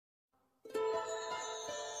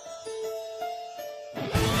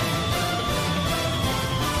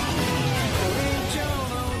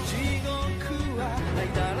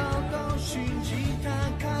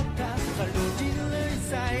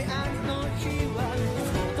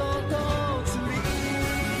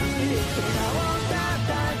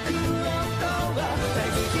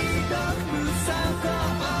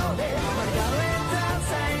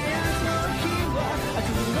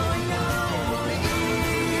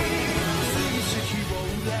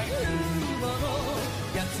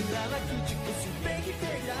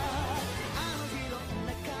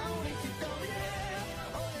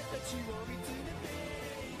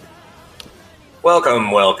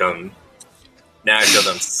Welcome. Now I feel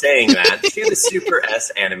them saying that to the Super S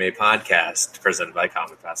Anime Podcast, presented by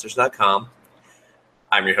ComicMasters.com.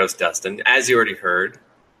 I'm your host, Dustin. As you already heard,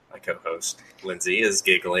 my co-host, Lindsay, is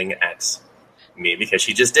giggling at me because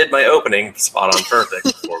she just did my opening spot on perfect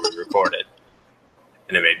before we recorded.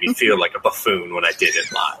 And it made me feel like a buffoon when I did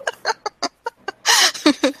it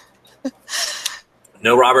live.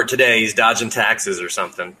 No Robert today. He's dodging taxes or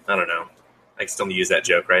something. I don't know. I can still use that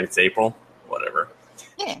joke, right? It's April. Whatever.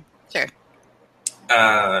 Yeah, sure.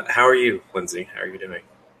 How are you, Lindsay? How are you doing?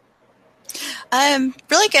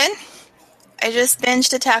 Really good. I just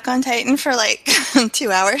binged Attack on Titan for like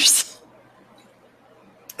 2 hours.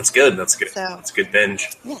 That's good. So, that's a good binge.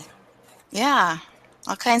 Yeah.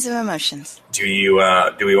 All kinds of emotions. Do we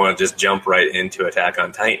want to just jump right into Attack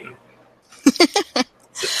on Titan?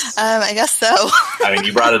 I guess so. I mean,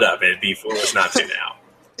 you brought it up. It'd be foolish not to now.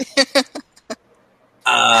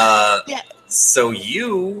 Yeah. So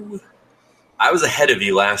I was ahead of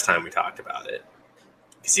you last time we talked about it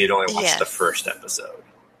because you had only watched the first episode.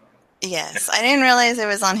 Yes, I didn't realize it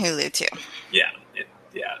was on Hulu too. Yeah, it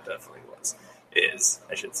definitely was. Is,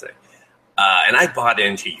 I should say. And I bought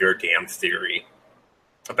into your damn theory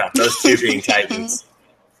about those two being Titans.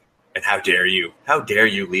 And how dare you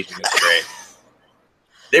lead me astray?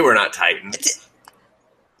 They were not Titans.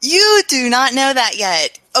 You do not know that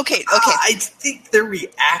yet. Okay. I think their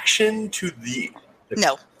reaction to the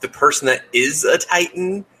person that is a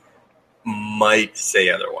Titan might say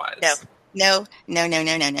otherwise. No. All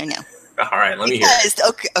right, let me hear it.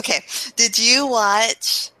 Okay. Did you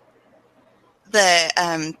watch the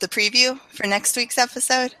preview for next week's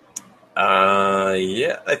episode?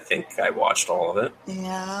 Yeah, I think I watched all of it.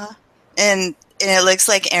 Yeah. And it looks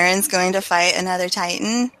like Aaron's going to fight another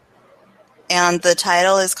Titan. And the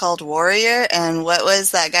title is called Warrior. And what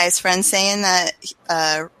was that guy's friend saying that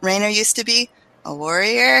Rainer used to be? A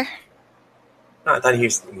warrior? No, I thought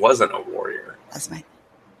he wasn't a warrior.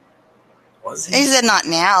 Was he? He said not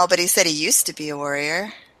now, but he said he used to be a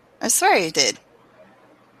warrior. I swear he did. He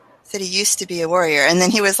said he used to be a warrior. And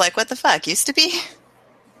then he was like, what the fuck, used to be?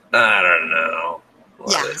 I don't know.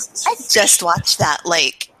 I just watched that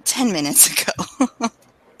like 10 minutes ago.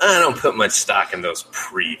 I don't put much stock in those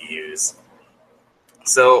previews.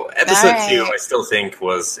 So episode 2, I still think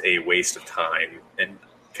was a waste of time, and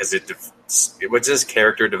because it was just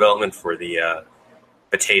character development for the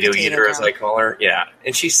potato eater, girl, as I call her. Yeah,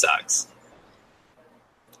 and she sucks,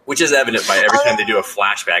 which is evident by every time they do a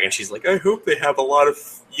flashback, and she's like, "I hope they have a lot of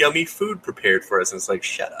yummy food prepared for us." And it's like,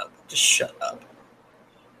 shut up, just shut up.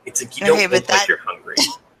 It's like you don't look like you're hungry.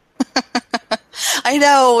 I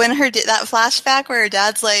know, when that flashback where her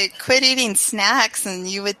dad's like, quit eating snacks, and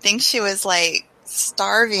you would think she was like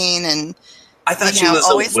starving, and I thought she was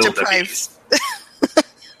always wildebeest.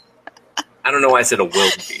 I don't know why I said a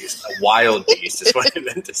wildebeest. A wild beast is what I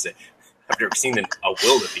meant to say. I've never seen a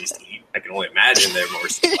wildebeest eat. I can only imagine they're more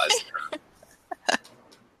civilized than her.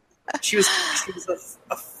 She was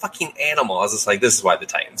a fucking animal. I was just like, this is why the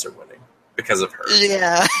Titans are winning. Because of her.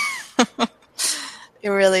 Yeah. It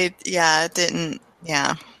really, didn't,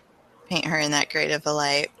 paint her in that great of a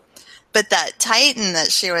light. But that Titan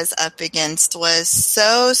that she was up against was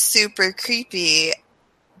so super creepy.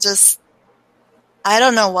 Just, I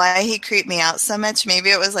don't know why he creeped me out so much. Maybe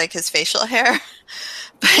it was like his facial hair.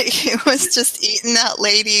 But he was just eating that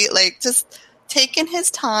lady, like just taking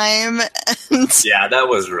his time. Yeah, that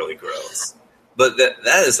was really gross. But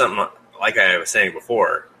that is something, like I was saying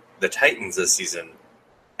before, the Titans this season,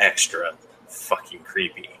 extra fucking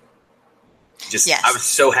creepy. I was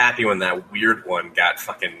so happy when that weird one got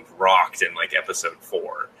fucking rocked in like episode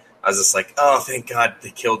 4. I was just like, oh, thank God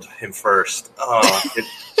they killed him first. Oh, I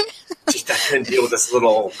couldn't deal with this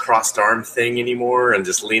little crossed arm thing anymore, and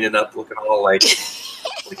just leaning up, looking all like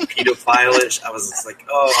pedophile-ish. I was just like,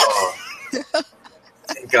 oh,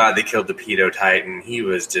 thank God they killed the pedo Titan. He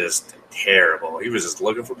was just terrible. He was just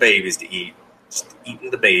looking for babies to eat, just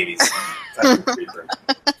eating the babies.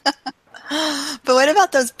 But what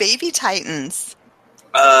about those baby Titans?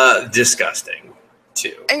 Disgusting,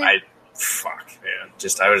 too. I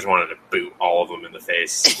just wanted to boot all of them in the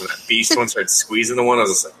face. When that beast one started squeezing the one, I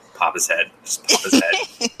was just like, pop his head. Just pop his head.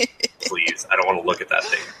 Please. I don't want to look at that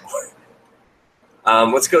thing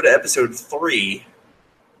anymore. Let's go to episode 3.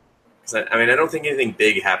 I don't think anything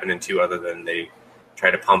big happened in 2 other than they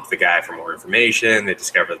try to pump the guy for more information. They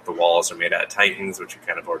discover that the walls are made out of Titans, which we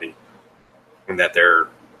kind of already... and that they're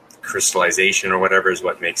crystallization or whatever is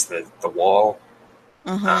what makes the wall.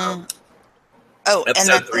 Mm-hmm.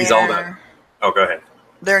 Episode 3 is all about. Oh, go ahead.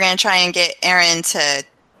 They're going to try and get Aaron to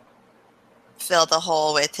fill the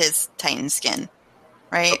hole with his Titan skin,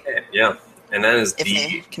 right? Okay, yeah. And that is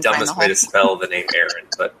the dumbest way to spell the name Aaron.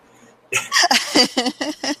 But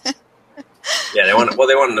yeah, they want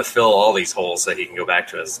him to fill all these holes so he can go back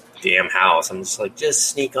to his damn house. I'm just like, just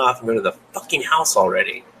sneak off and go to the fucking house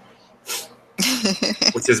already.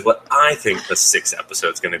 Which is what I think the 6th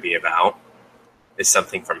episode's going to be about. Is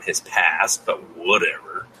something from his past, but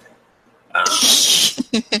whatever.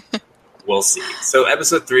 We'll see. So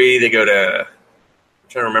episode 3, they go to... I'm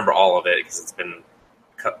trying to remember all of it because it's been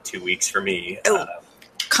 2 weeks for me.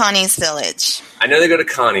 Connie's village. I know they go to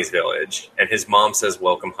Connie's village, and his mom says,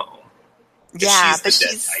 "Welcome home." Yeah, but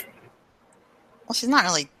she's... Well, she's not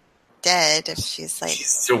really dead if she's like...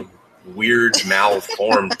 She's a weird,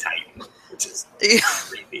 malformed Titan, which is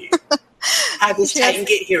creepy. How did Titan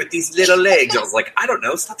get here with these little legs? I was like, I don't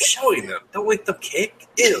know. Stop showing them. Don't make them kick.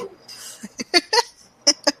 Ew. I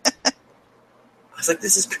was like,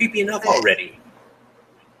 this is creepy enough already.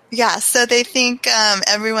 Yeah, so they think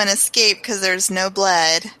everyone escaped because there's no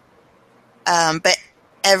blood, but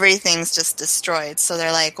everything's just destroyed. So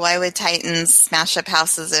they're like, why would Titans smash up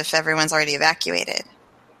houses if everyone's already evacuated?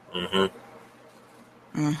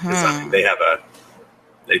 Mm-hmm. Mm-hmm.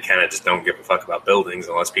 They kind of just don't give a fuck about buildings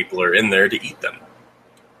unless people are in there to eat them.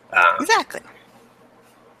 Exactly.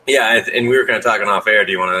 Yeah, and we were kind of talking off air.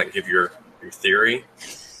 Do you want to give your theory?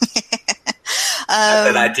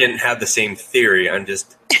 That I didn't have the same theory. I'm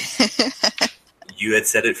just... You had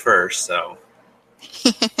said it first, so...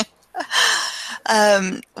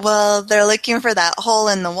 Well, they're looking for that hole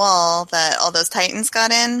in the wall that all those Titans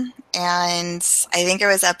got in, and I think it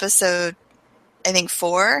was episode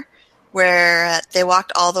 4, where they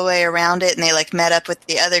walked all the way around it and they like met up with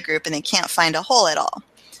the other group and they can't find a hole at all.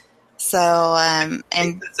 So,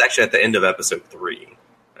 and it's actually at the end of episode 3.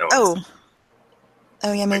 Oh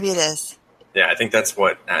yeah, maybe it is. Yeah, I think that's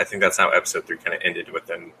how episode 3 kind of ended, with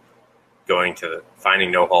them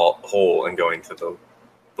finding no hole and going to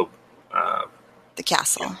the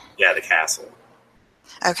castle. Yeah, the castle.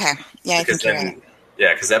 Okay. Yeah, I think you're right.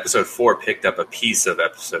 Yeah, because episode 4 picked up a piece of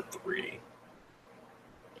episode 3.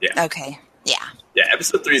 Yeah. Okay. Yeah. Yeah,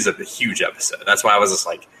 episode 3 is a huge episode. That's why I was just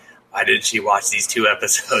like, why did she watch these 2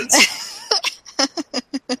 episodes?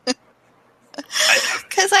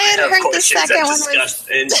 Because I had heard the second one was...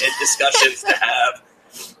 and discussions to have.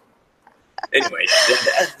 Anyway,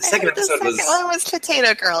 the second episode was... The second one was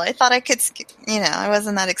Potato Girl. I thought I could... I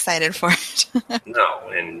wasn't that excited for it. No,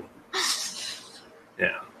 and...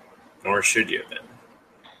 Yeah. Nor should you have been.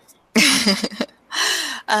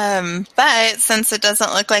 But since it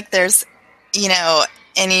doesn't look like there's,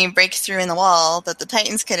 any breakthrough in the wall that the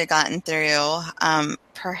Titans could have gotten through,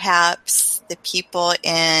 perhaps the people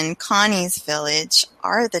in Connie's village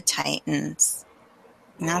are the Titans.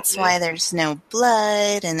 And that's why there's no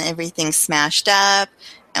blood and everything's smashed up,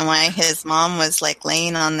 and why his mom was like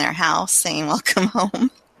laying on their house saying, "Welcome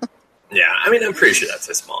home." Yeah, I mean, I'm pretty sure that's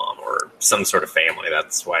his mom or some sort of family.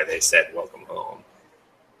 That's why they said "Welcome home."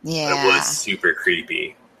 Yeah. But it was super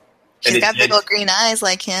creepy. She's got big old green eyes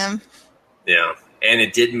like him. Yeah. And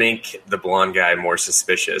it did make the blonde guy more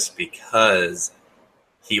suspicious because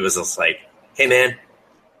he was just like, "Hey, man,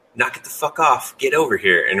 knock it the fuck off. Get over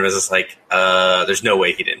here." And it was just like, there's no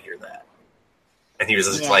way he didn't hear that. And he was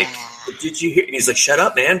just like, "Did you hear?" And he's like, "Shut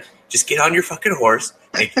up, man. Just get on your fucking horse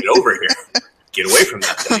and get over here. Get away from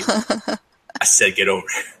that thing." I said, "Get over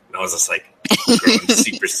here." And I was just like, I'm growing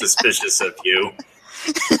super suspicious of you.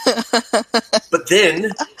 But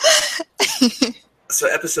then, so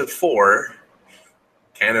episode 4,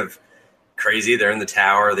 kind of crazy. They're in the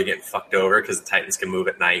tower. They're getting fucked over because the Titans can move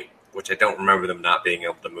at night, which I don't remember them not being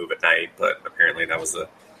able to move at night, but apparently that was a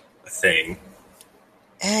thing.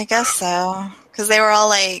 I guess so. Because they were all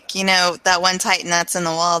like, that one Titan that's in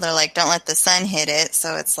the wall, they're like, don't let the sun hit it.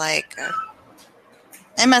 So it's like,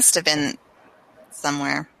 it must have been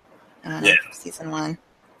somewhere. I don't know, season 1.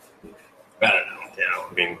 I don't know.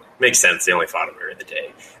 I mean, makes sense. They only fought him during the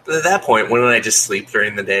day. But at that point, wouldn't I just sleep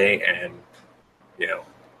during the day and,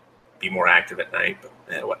 be more active at night? But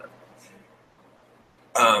whatever.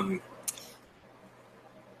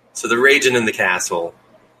 So they're raging in the castle.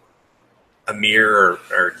 Amir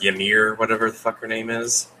or Ymir, whatever the fuck her name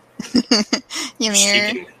is.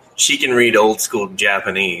 Ymir. She can read old school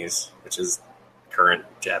Japanese, which is current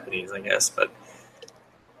Japanese, I guess, but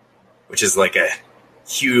which is like a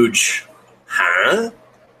huge, huh?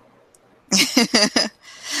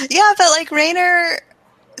 Yeah, but like Rainer,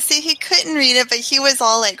 see, he couldn't read it, but he was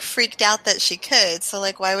all like freaked out that she could. So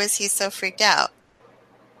like, why was he so freaked out?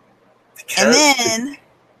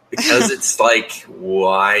 Because it's like,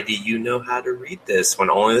 why do you know how to read this when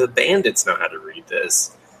only the bandits know how to read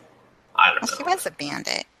this? I don't know. He was a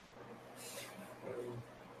bandit.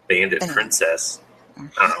 bandit princess. I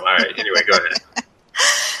don't know. All right. Anyway, go ahead.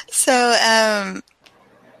 So,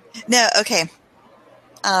 no, okay.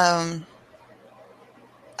 I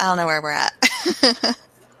don't know where we're at.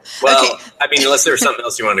 Well, okay. I mean, unless there was something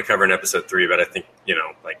else you wanted to cover in episode 3, but I think,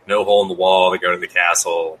 like no hole in the wall, they go to the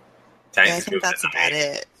castle. Yeah, I think that's about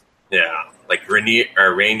it. Yeah, like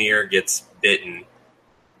Rainier gets bitten.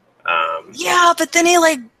 Yeah, but then he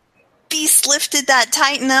beast lifted that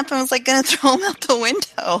Titan up and was going to throw him out the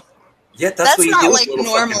window. Yeah, that's what you not do like with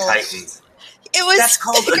little normal Titans. That's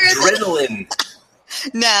called adrenaline.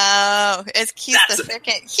 No, he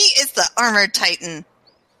is the armored Titan.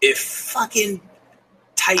 If fucking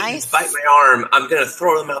Titans bite my arm, I'm going to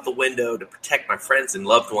throw them out the window to protect my friends and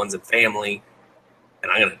loved ones and family,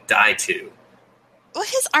 and I'm going to die too. Well,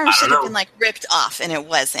 his arm should have been ripped off, and it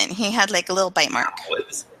wasn't. He had a little bite mark. No, it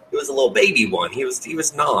was a little baby one. He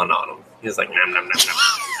was gnawing on him. He was like nom nom nom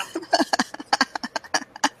nom.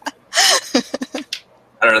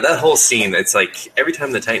 I don't know, that whole scene, it's like every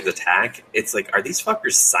time the Titans attack, it's like, are these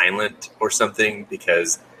fuckers silent or something?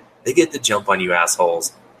 Because they get to jump on you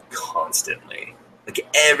assholes constantly. Like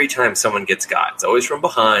every time someone gets got, it's always from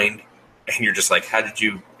behind, and you're just like, how'd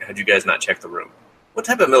you guys not check the room? What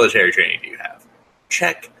type of military training do you have?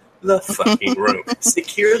 Check the fucking room.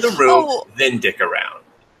 Secure the room, then dick around.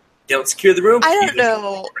 Don't secure the room? I don't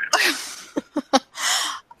know.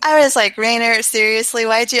 I was like, Rainer, seriously,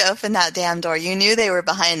 why'd you open that damn door? You knew they were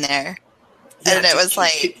behind there. Yeah, and it was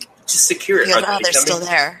just secure it. They're still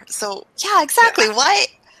there. So, yeah, exactly. Yeah. Why'd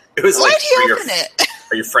you open it?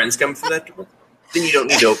 Are your friends coming through that door? Then you don't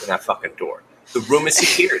need to open that fucking door. The room is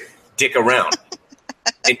secured. Dick around.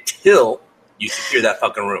 Until you secure that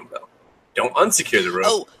fucking room, though. Don't unsecure the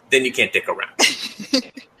room. Then you can't dick around.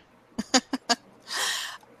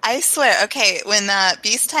 I swear, okay, when that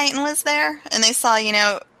Beast Titan was there, and they saw,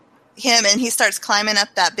 him, and he starts climbing up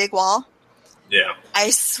that big wall. Yeah. I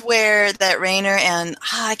swear that Rainer and,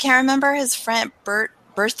 I can't remember his friend,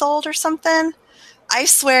 Berthold or something. I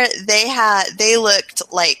swear they looked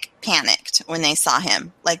panicked when they saw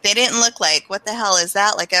him. They didn't look like, what the hell is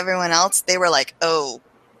that? Like everyone else. They were like,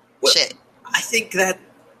 shit. I think that,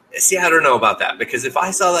 I don't know about that, because if I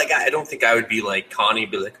saw that guy, I don't think I would be like Connie,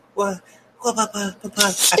 be like, what? I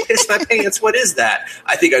pissed my pants. What is that?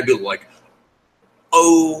 I think I'd be like,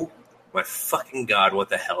 oh my fucking God, what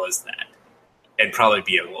the hell is that? And probably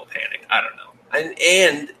be a little panicked. I don't know.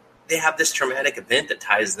 And they have this traumatic event that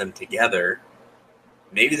ties them together.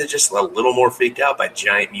 Maybe they're just a little more freaked out by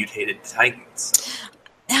giant mutated Titans.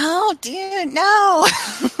 No, dude, no.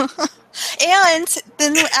 And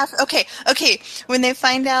then, when they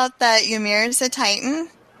find out that Ymir is a Titan.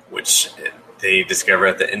 Which they discover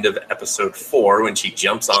at the end of episode 4 when she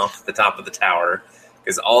jumps off the top of the tower,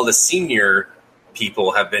 because all the senior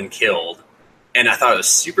people have been killed. And I thought it was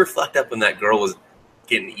super fucked up when that girl was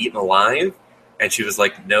getting eaten alive, and she was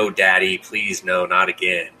like, "No, Daddy, please, no, not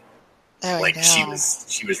again."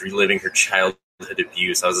 She was reliving her childhood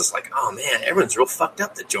abuse. I was just like, oh man, everyone's real fucked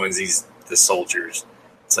up that joins the soldiers.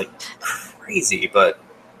 It's like crazy, but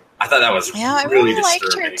I thought that was I really liked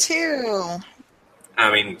disturbing. her too.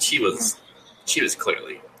 I mean, she was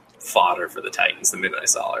clearly fodder for the Titans the minute I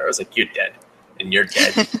saw her. I was like, you're dead. And you're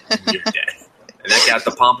dead. And you're dead. And that guy at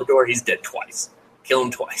the Pompadour, he's dead twice. Kill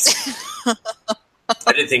him twice.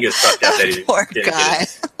 I didn't think it was fucked up that he didn't get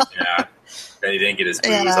his, that he didn't get his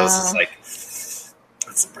booze. Yeah. I was just like,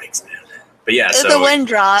 that's the breaks, man. But yeah, so the one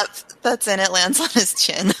drop that's in it lands on his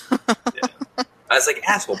chin. Yeah. I was like,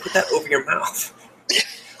 asshole, put that over your mouth.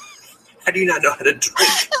 How do you not know how to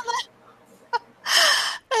drink?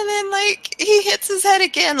 And then, he hits his head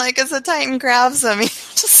again, as the Titan grabs him. He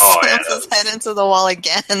just slams his head into the wall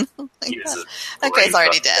again. That guy's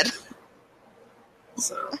already dead.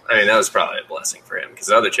 So, I mean, that was probably a blessing for him, because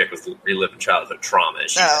the other chick was reliving childhood trauma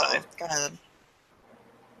as she died. God.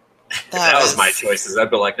 That was my choices. I'd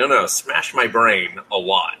be like, no, smash my brain a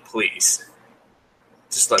lot, please.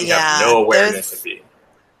 Just let me have no awareness of being.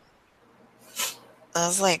 That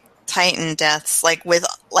was Titan deaths, with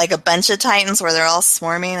a bunch of Titans where they're all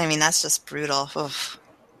swarming. I mean, that's just brutal. Oof.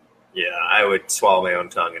 Yeah, I would swallow my own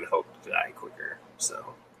tongue and hope to die quicker.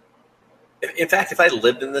 So, in fact, if I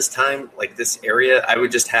lived in this time, this area, I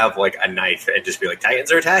would just have a knife and just be like, Titans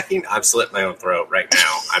are attacking. I'm slitting my own throat right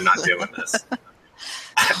now. I'm not doing this.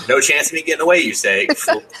 No chance of me getting away, you say.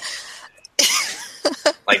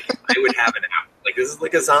 I would have an out. This is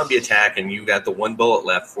like a zombie attack, and you got the one bullet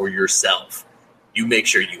left for yourself. You make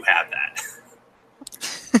sure you have that.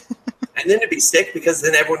 And then it'd be sick, because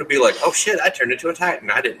then everyone would be like, oh shit, I turned into a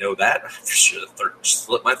Titan. I didn't know that. I should have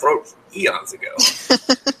slit my throat eons ago.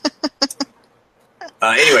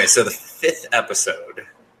 Anyway, so the 5th episode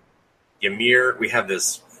Ymir, we have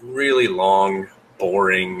this really long,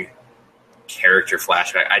 boring character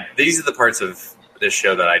flashback. These are the parts of this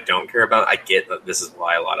show that I don't care about. I get that this is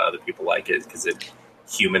why a lot of other people like it, because it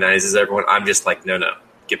humanizes everyone. I'm just like, no,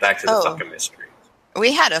 get back to the fucking mystery.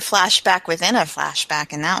 We had a flashback within a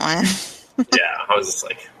flashback in that one. Yeah, I was just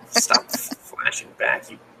like, stop flashing back,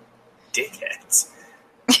 you dickheads.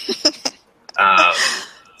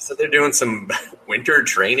 So they're doing some winter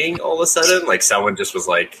training all of a sudden. Like someone just was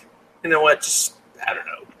like, you know what? Just, I don't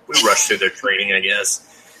know. We rushed through their training, I guess.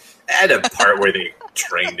 At a part where they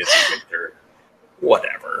trained in the winter.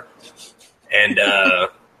 Whatever. And, I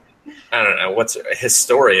don't know. What's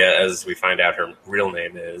Historia, as we find out her real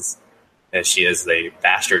name is, as she is the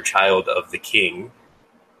bastard child of the king,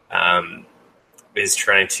 is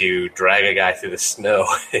trying to drag a guy through the snow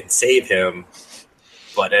and save him.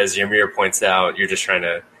 But as Ymir points out, you're just trying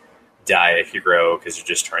to die a hero because you're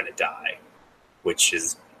just trying to die, which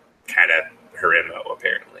is kind of her MO,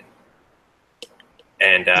 apparently.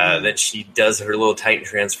 And then she does her little Titan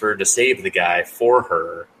transfer to save the guy for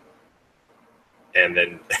her. And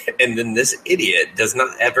then this idiot does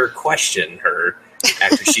not ever question her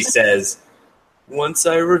after she says, once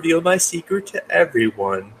I reveal my secret to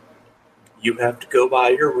everyone, you have to go by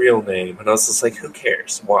your real name. And I was just like, who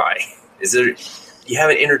cares? Why? You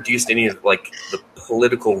haven't introduced any of like the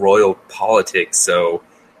political royal politics, so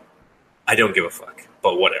I don't give a fuck.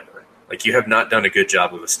 But whatever. Like, you have not done a good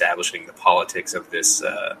job of establishing the politics of this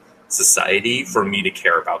society for me to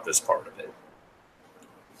care about this part of it.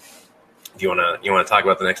 Do you wanna talk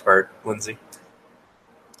about the next part, Lindsay?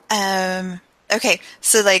 Okay,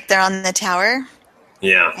 so like they're on the tower.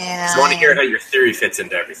 Yeah. So I want to hear how your theory fits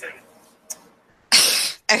into everything.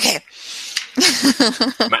 Okay.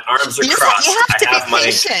 My arms are crossed.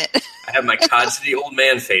 I have my codgy old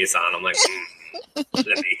man face on. I'm like, let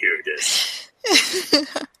me hear this.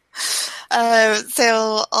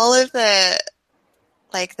 So all of the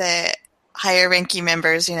higher ranking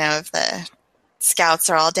members, of the scouts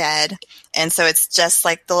are all dead. And so it's just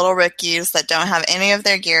like the little rookies that don't have any of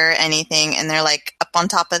their gear or anything. And they're like up on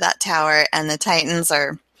top of that tower and the Titans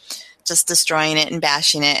are just destroying it and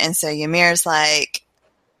bashing it. And so Ymir's like,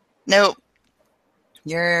 nope,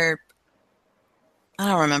 I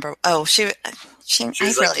don't remember. Oh, she was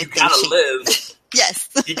like, you gotta live. Yes.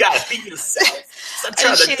 You gotta be yourself. Stop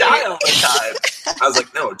trying to die all the time. I was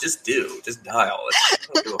like, no, just die all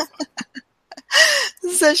the time.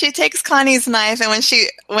 So she takes Connie's knife, and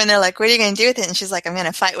when they're like, what are you going to do with it? And she's like, I'm going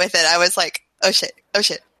to fight with it. I was like, oh shit, oh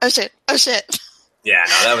shit, oh shit, oh shit. Yeah,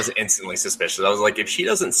 no, that was instantly suspicious. I was like, if she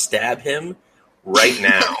doesn't stab him right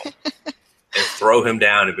now and throw him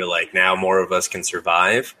down and be like, now more of us can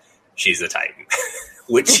survive, she's a Titan.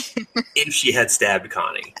 Which, if she had stabbed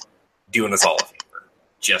Connie, doing us all a favor.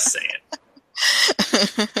 Just saying.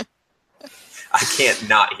 I can't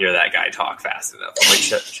not hear that guy talk fast enough. I'm like,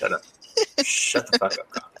 shut up. Shut the fuck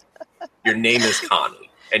up, Connie. Your name is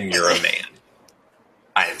Connie, and you're a man.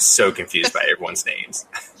 I am so confused by everyone's names.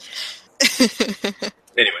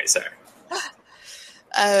 Anyway, sorry.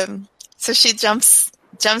 So she jumps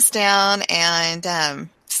down and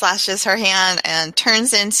slashes her hand and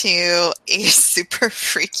turns into a super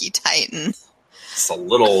freaky Titan. Just a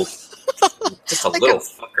little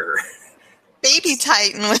fucker. Baby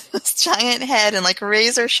Titan with this giant head and like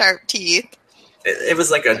razor sharp teeth. It was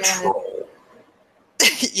like a troll.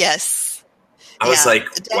 Yes. I was like,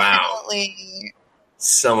 wow. Definitely.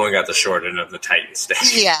 Someone got the short end of the Titan stick.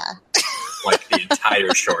 Yeah. Like the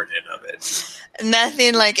entire short end of it.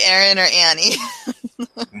 Nothing like Aaron or Annie.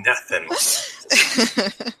 Nothing.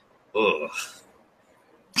 Ugh.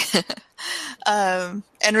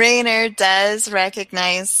 And Rainer does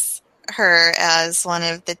recognize her as one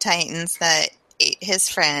of the Titans that ate his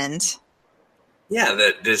friend. Yeah,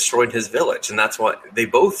 that destroyed his village, and that's what they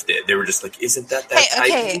both did. They were just like, "Isn't that Titan?"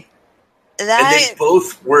 Okay. And they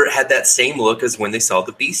both had that same look as when they saw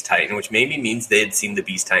the Beast Titan, which maybe means they had seen the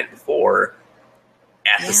Beast Titan before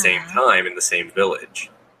at the same time in the same village.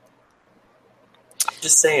 I'm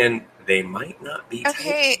just saying, they might not be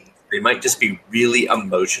Titans. They might just be really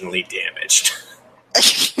emotionally damaged.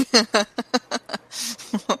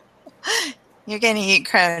 You're going to eat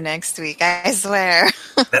crow next week, I swear.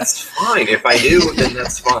 That's fine. If I do, then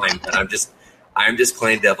that's fine. But I'm just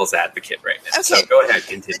playing devil's advocate right now. Okay. So go ahead,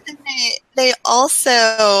 continue. They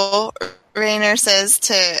also, Rainer says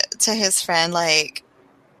to his friend, like,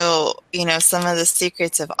 oh, some of the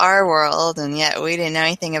secrets of our world, and yet we didn't know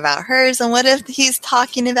anything about hers. And what if he's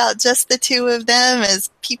talking about just the two of them as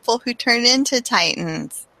people who turn into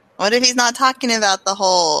Titans? What if he's not talking about the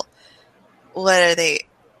whole, what are they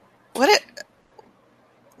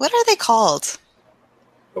called?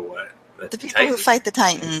 The what? The people who fight the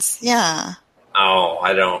Titans. Yeah. Oh,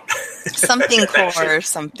 I don't. Something core or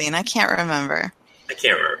something. I can't remember. I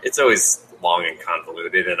can't remember. It's always long and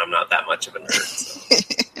convoluted, and I'm not that much of a nerd.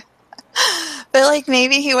 So. But, like,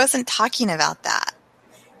 maybe he wasn't talking about that.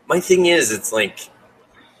 My thing is, it's like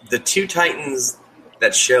the two Titans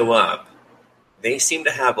that show up, they seem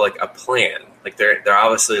to have, like, a plan. Like, they're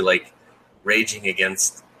obviously, like, raging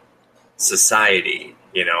against society,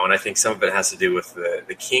 you know, and I think some of it has to do with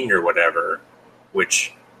the king or whatever,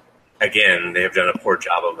 which... Again, they have done a poor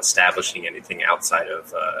job of establishing anything outside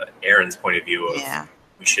of Aaron's point of view of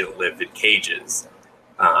we shouldn't live in cages.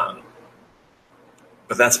 But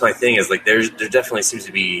that's my thing is like there definitely seems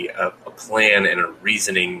to be a plan and a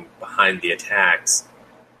reasoning behind the attacks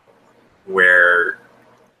where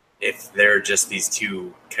if they're just these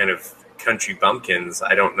two kind of country bumpkins,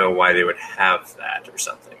 I don't know why they would have that or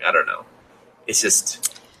something. I don't know. It's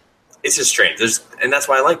just strange. And that's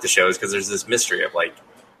why I like the show is because there's this mystery of like,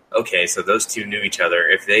 okay, so those two knew each other.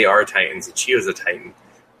 If they are Titans and she was a Titan,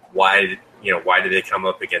 why did they come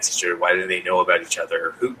up against each other? Why do they know about each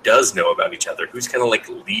other? Who does know about each other? Who's kind of like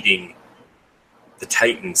leading the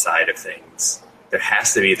Titan side of things? There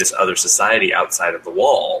has to be this other society outside of the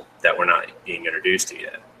wall that we're not being introduced to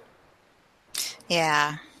yet.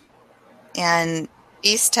 Yeah. And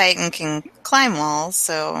East Titan can climb walls,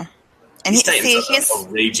 so... And East Titan's a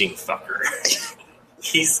raging fucker.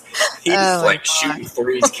 He's shooting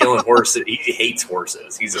threes, killing horses. He hates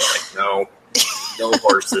horses. He's just like, no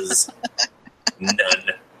horses, none.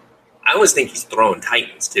 I always think he's throwing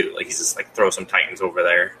Titans too. Like he's just like throw some Titans over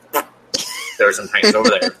there. There are some Titans over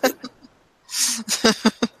there.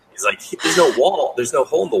 He's like, there's no wall, there's no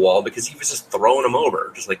hole in the wall because he was just throwing them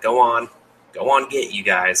over. Just like, go on, get you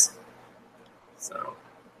guys. So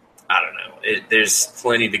I don't know. There's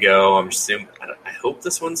plenty to go. I'm assuming. I hope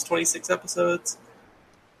this one's 26 episodes.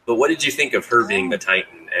 But what did you think of her being the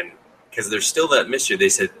Titan? And because there's still that mystery. They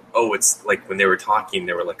said, oh, it's like when they were talking,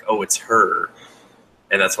 they were like, oh, it's her.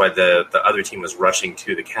 And that's why the other team was rushing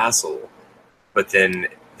to the castle. But then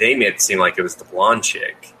they made it seem like it was the blonde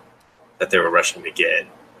chick that they were rushing to get.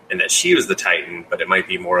 And that she was the Titan, but it might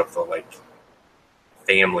be more of the like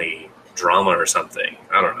family drama or something.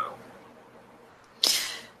 I don't know.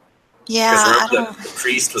 Yeah. Because the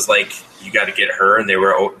priest was like, you got to get her. And they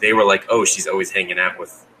were like, oh, she's always hanging out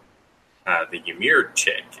with the Ymir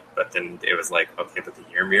chick, but then it was like, okay, but the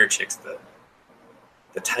Ymir chick's the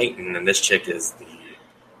Titan, and this chick is the,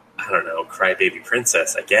 I don't know, crybaby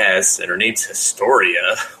princess, I guess, and her name's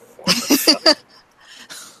Historia. What the fuck?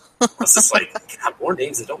 I was just like, God, more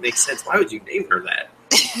names that don't make sense. Why would you name her that?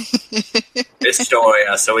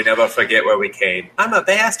 Historia, so we never forget where we came. I'm a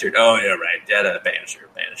bastard. Oh, you're right. Banish her.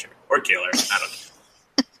 Or kill her. I don't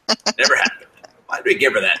know. Never happened. Why did we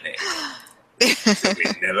give her that name? So we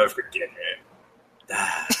never forget her.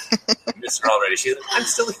 I miss her already. She's like, I'm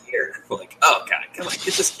still here. We're like, oh God, come on,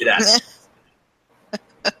 get this kid out.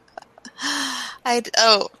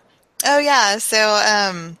 Yeah.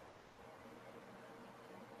 So,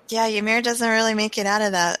 Ymir doesn't really make it out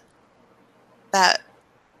of that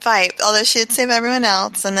fight, although she did save everyone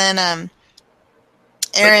else. And then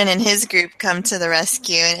Aaron and his group come to the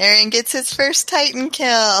rescue, and Aaron gets his first Titan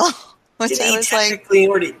kill. Which Did he technically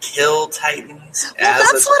already kill Titans? Well,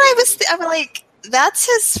 that's what I was. I'm like, that's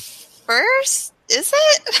his first, is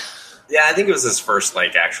it? Yeah, I think it was his first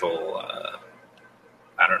like actual,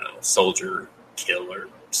 I don't know, soldier kill or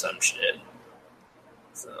some shit.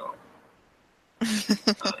 So, I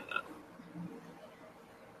don't know.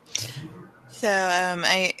 So, And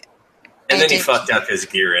then he fucked up his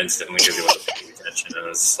gear instantly because he wasn't paying attention. And I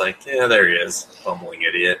was just like, yeah, there he is, bumbling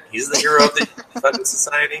idiot. He's the hero of the fucking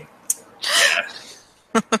society.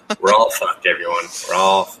 Yeah. We're all fucked, everyone. We're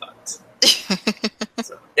all fucked.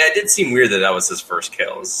 So, yeah, it did seem weird that was his first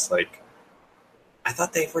kill. It was like, I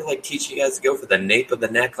thought they were like teaching you guys to go for the nape of the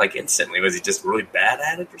neck like instantly. Was he just really bad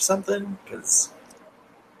at it or something? Because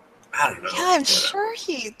I don't know. Yeah, I'm sure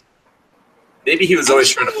he. Maybe he was always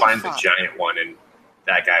trying to find the giant one, and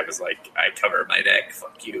that guy was like, I cover my neck,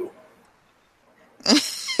 fuck you.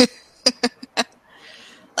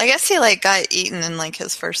 I guess he like got eaten in like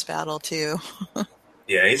his first battle too.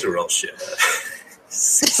 Yeah, he's a real shithead.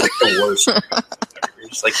 He's like the worst.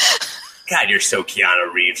 He's like, God, you're so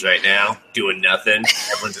Keanu Reeves right now, doing nothing.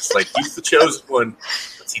 Everyone's just like, he's the chosen one.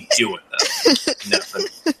 What's he doing though? Nothing.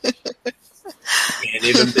 Can't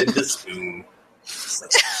even bend the spoon.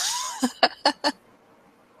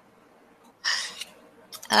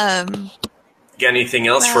 Got anything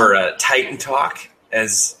else for Titan Talk,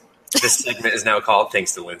 as this segment is now called,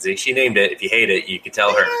 thanks to Lindsay. She named it. If you hate it, you can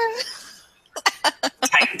tell her.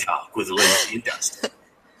 Titan Talk with Lindsay and Dustin.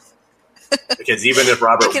 Because even if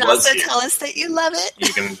Robert you can was also here, tell us that you love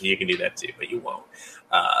it. you can do that too, but you won't.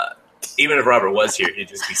 Even if Robert was here, he'd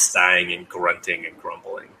just be sighing and grunting and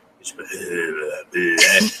grumbling. He'd be,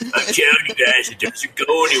 I'm telling you guys, it doesn't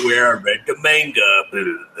go anywhere. I read the manga.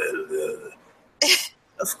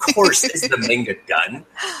 Of course, is the manga done?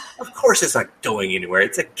 Of course, it's not going anywhere.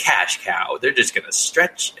 It's a cash cow. They're just going to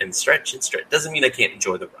stretch and stretch and stretch. Doesn't mean I can't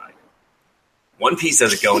enjoy the ride. One Piece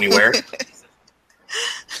doesn't go anywhere.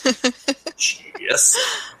 Yes.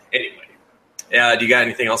 Anyway, do you got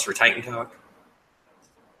anything else for Titan Talk?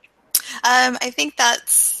 I think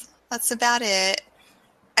that's about it.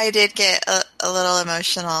 I did get a little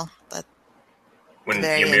emotional. When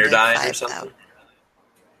Ymir died or something?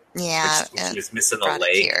 Though. Yeah. She was missing a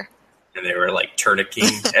leg. And they were like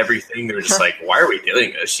tourniqueting everything. They were just like, why are we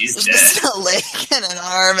doing this? She's dead. Just a leg and an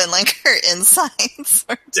arm and like her insides.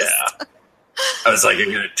 Yeah. I was like, you're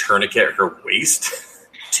going to tourniquet her waist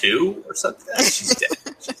too or something? She's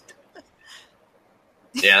dead.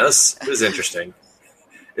 Yeah, it was interesting.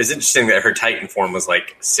 It was interesting that her Titan form was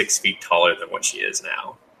like 6 feet taller than what she is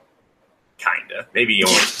now. Kinda. Maybe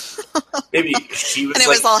she was. And it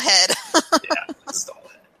was all head. Yeah, it was all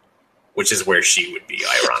head. Which is where she would be,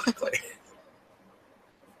 ironically.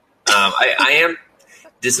 I am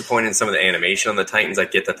disappointed in some of the animation on the Titans. I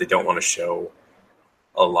get that they don't want to show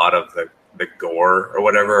a lot of the gore or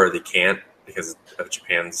whatever, or they can't because of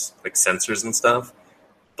Japan's like censors and stuff.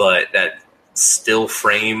 But that still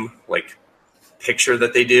frame like picture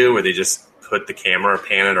that they do where they just put the camera,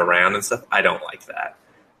 pan it around and stuff, I don't like that.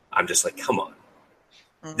 I'm just like, come on.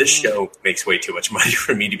 Mm-hmm. This show makes way too much money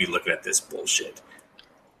for me to be looking at this bullshit.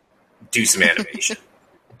 Do some animation.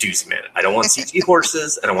 I don't want CG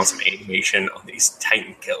horses, and I want some animation on these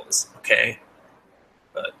Titan kills, okay?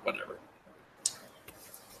 But whatever.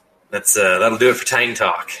 That'll do it for Titan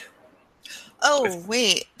Talk. Oh,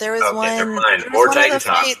 wait. There was one. Never mind. More Titan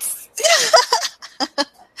Talk.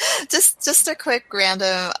 Just a quick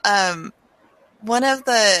random. One of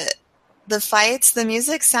the fights, the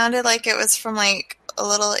music sounded like it was from like a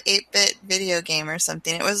little 8-bit video game or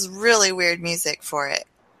something. It was really weird music for it.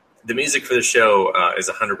 The music for the show is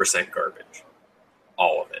 100% garbage.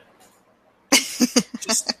 All of it.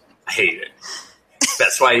 Just, I hate it.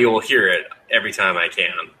 That's why you will hear it every time I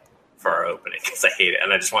can for our opening, because I hate it,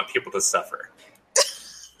 and I just want people to suffer.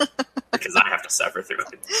 Because I have to suffer through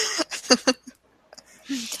it.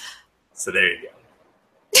 So there you go.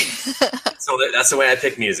 So that's the way I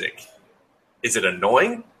pick music. Is it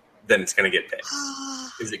annoying? Then it's going to get picked.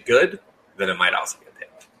 Is it good? Then it might also get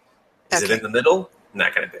picked. Is it in the middle?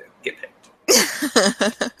 Not going to get picked.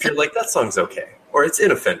 If you're like, that song's okay, or it's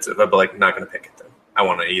inoffensive, I'd be like, not going to pick it then. I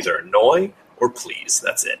want to either annoy or please.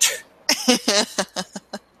 That's it.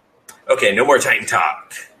 Okay, no more Titan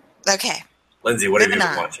Talk. Okay. Lindsay, what have you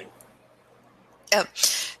been watching? Oh,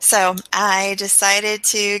 so I decided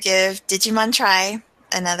to give Digimon Try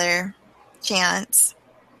another chance.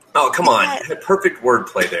 Oh, come on. You had perfect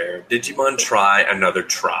wordplay there. Digimon Try another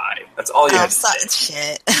try. That's all you have to say.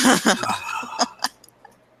 Shit.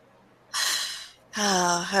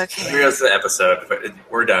 Oh, okay. Here goes the episode.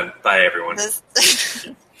 We're done. Bye, everyone.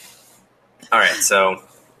 All right, so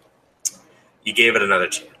you gave it another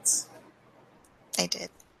chance. I did.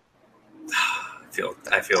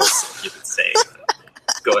 I feel you could say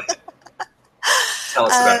that. Go ahead. Tell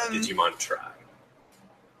us about Digimon Try.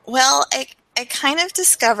 Well, I kind of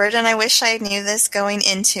discovered, and I wish I knew this going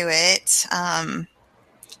into it,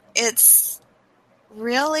 it's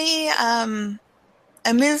really a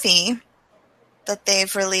movie that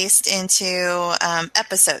they've released into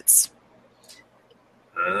episodes.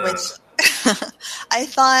 Which I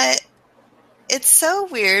thought, it's so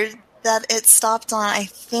weird that it stopped on, I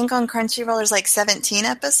think on Crunchyroll there's like 17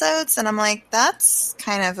 episodes, and I'm like, that's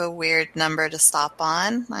kind of a weird number to stop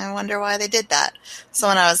on. I wonder why they did that. So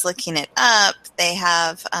when I was looking it up, they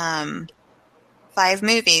have 5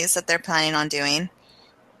 movies that they're planning on doing,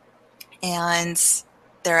 and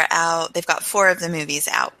they're out. They've got 4 of the movies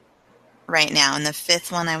out right now, and the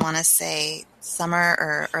 5th one, I want to say summer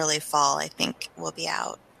or early fall, I think, will be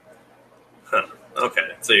out. Huh. Okay,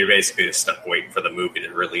 so you're basically just stuck waiting for the movie to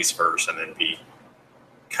release first and then be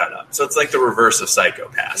cut up. So it's like the reverse of Psycho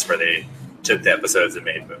Pass, where they took the episodes and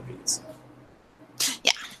made movies.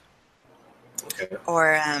 Yeah. Okay.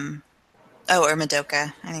 Or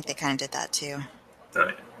Madoka. I think they kind of did that too.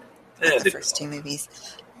 Oh, yeah. The first 2 movies.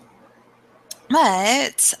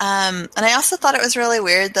 But, and I also thought it was really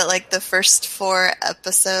weird that like the first 4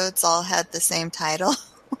 episodes all had the same title.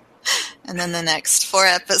 And then the next 4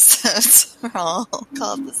 episodes were all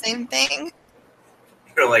called the same thing.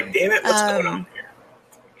 You're like, damn it, what's going on here?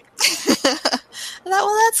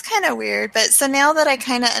 That's kind of weird. But so now that I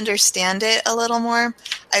kind of understand it a little more,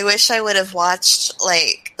 I wish I would have watched,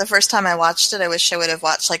 like, the first time I watched it, I wish I would have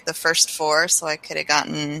watched, like, the first 4 so I could have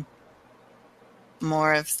gotten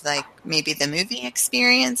more of, like, maybe the movie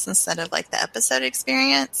experience instead of, like, the episode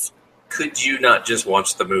experience. Could you not just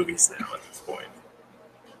watch the movies now at this point?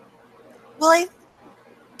 Well,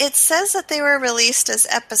 it says that they were released as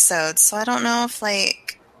episodes, so I don't know if,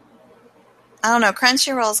 like, I don't know.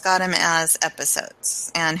 Crunchyroll's got them as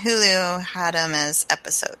episodes, and Hulu had them as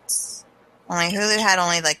episodes. Only Hulu had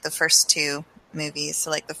only, like, the first 2 movies,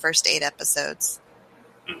 so, like, the first 8 episodes.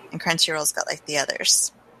 And Crunchyroll's got, like, the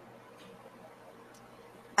others.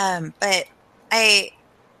 But I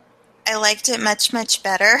liked it much, much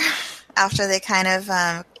better after they kind of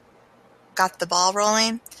got the ball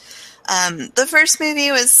rolling. The first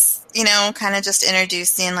movie was, kind of just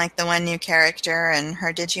introducing, like, the one new character and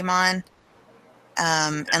her Digimon,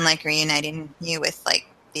 and, like, reuniting you with, like,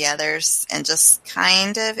 the others and just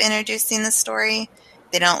kind of introducing the story.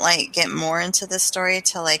 They don't, like, get more into the story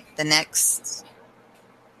till, like, the next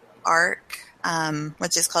arc,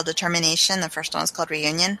 which is called Determination. The first one was called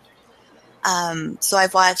Reunion. So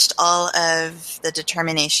I've watched all of the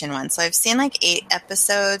Determination one. So I've seen, like, 8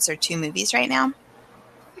 episodes or 2 movies right now.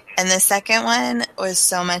 And the second one was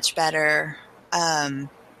so much better. One,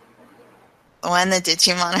 the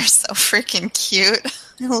Digimon are so freaking cute.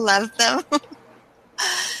 I love them.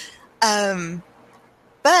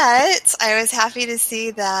 But I was happy to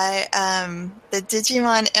see that the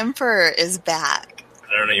Digimon Emperor is back.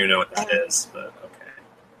 I don't even know what that is, but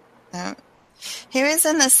okay. He was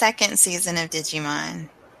in the second season of Digimon.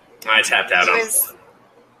 I tapped out on one.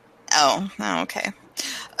 Oh, okay.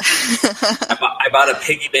 I bought a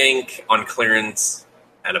piggy bank on clearance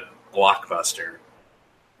at a Blockbuster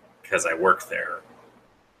because I work there,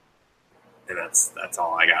 and that's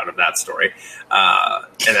all I got of that story.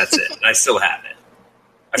 And that's it. And I still have it.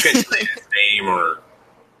 I couldn't say his name, or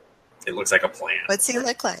it looks like a plant. What's he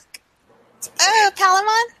look like?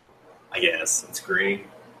 Palamon? I guess it's green.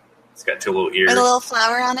 It's got 2 little ears. With a little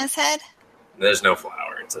flower on his head? There's no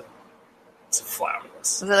flower. It's a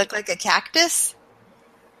flowerless. Does it look like a cactus?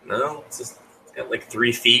 No, it's got like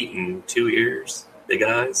 3 feet and 2 ears, big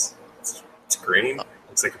eyes. It's green.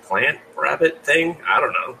 Looks like a plant, rabbit thing. I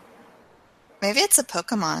don't know. Maybe it's a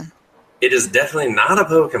Pokemon. It is definitely not a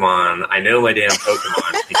Pokemon. I know my damn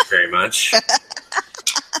Pokemon. Thank you very much. And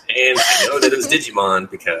I know that it was Digimon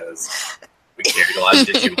because we carried a lot of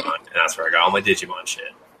Digimon, and that's where I got all my Digimon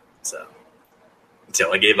shit. So,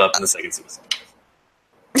 until I gave up in the second season.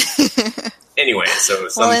 Anyway, so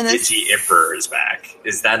some Digi-Emperor is back.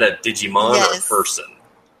 Is that a Digimon or a person?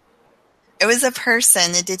 It was a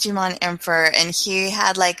person, the Digimon Emperor, and he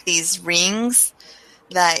had, like, these rings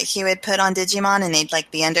that he would put on Digimon, and they'd,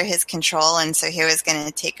 like, be under his control, and so he was going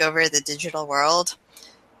to take over the digital world.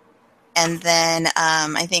 And then,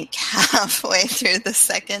 I think halfway through the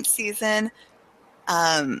second season,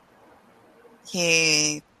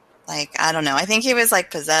 he... like, I don't know. I think he was,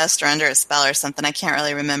 like, possessed or under a spell or something. I can't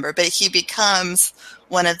really remember. But he becomes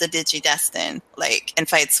one of the Digidestined, like, and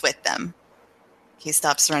fights with them. He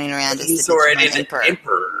stops running around as the Digimon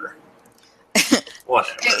Emperor.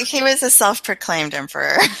 Whatever. He was a self-proclaimed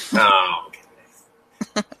emperor. Oh,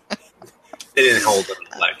 okay. They didn't hold an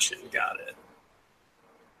election. Got it.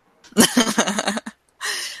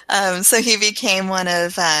 So he became one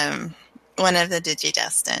of the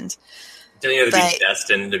Digidestined. Don't you have to be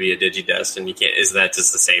destined to be a Digidestined? You can't. Isn't that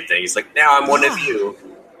just the same thing? He's like, now I'm one of you.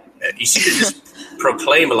 You should just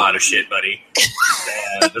proclaim a lot of shit, buddy.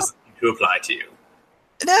 That doesn't need to apply to you.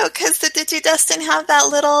 No, because the Digidestined have that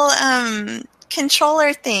little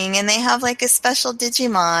controller thing, and they have, like, a special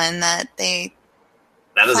Digimon that they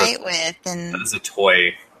fight with. And that is a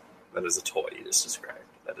toy. That is a toy you just described.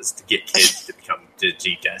 That is to get kids to become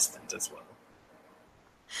Digidestined as well.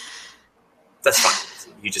 That's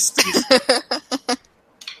fine. You just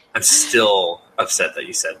I'm still upset that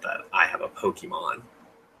you said that. I have a Pokemon.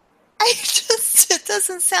 It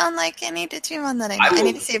doesn't sound like any Digimon that I know. I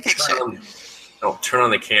need to see a picture. I'll turn on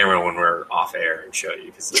the camera when we're off air and show you,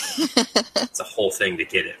 because it's a whole thing to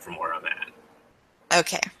get it from where I'm at.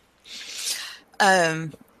 Okay.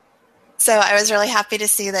 So I was really happy to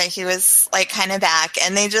see that he was, like, kind of back,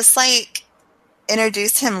 and they just, like,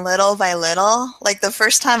 introduced him little by little. Like, the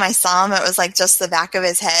first time I saw him, it was, like, just the back of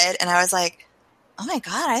his head, and I was like, oh my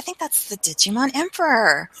god, I think that's the Digimon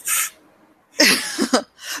Emperor.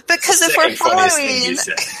 Because if we're following...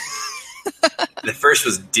 The first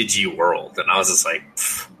was Digi World, and I was just like,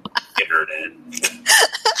 internet.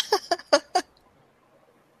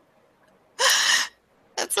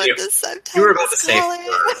 That's what the subtitles You were about to say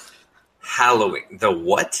fur. Halloween. The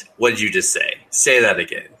what? What did you just say? Say that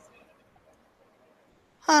again.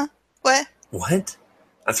 Huh? What? What?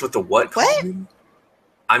 That's what the what called him?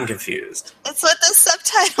 I'm confused. It's what the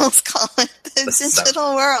subtitles call it. The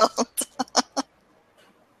digital world.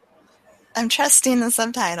 I'm trusting the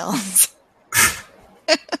subtitles.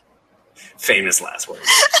 Famous last words.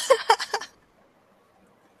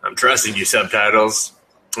 I'm trusting you, subtitles.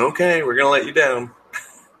 Okay, we're going to let you down.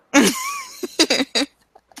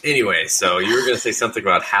 Anyway, so you were going to say something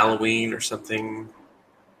about Halloween or something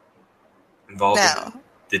involved in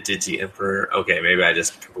the Digi Emperor? Okay, maybe I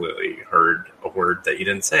just completely heard a word that you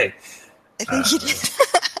didn't say. I think you did.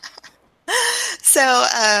 So,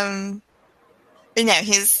 but no,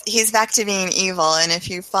 he's back to being evil, and if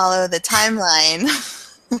you follow the timeline...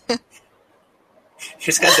 You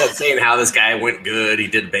just got that saying how this guy went good, he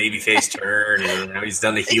did babyface turn, and now he's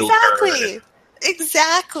done the heel turn.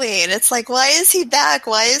 Exactly. And it's like, why is he back?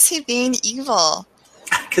 Why is he being evil?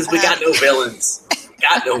 Because we got no villains.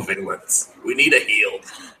 We need a heel.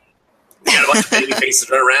 We got a bunch of baby faces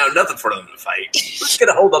running around, nothing for them to fight. We're just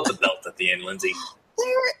going to hold up the belt at the end, Lindsay.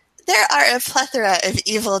 There are a plethora of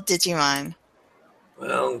evil Digimon.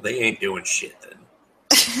 Well, they ain't doing shit then.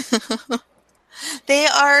 They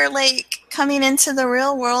are, like, coming into the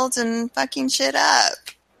real world and fucking shit up.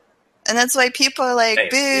 And that's why people are like,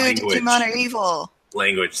 boo, Digimon are evil.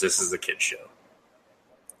 Language, this is a kid's show.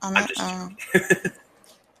 I'm just joking.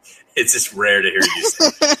 It's just rare to hear you say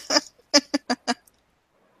that.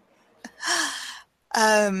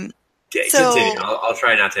 Continue. I'll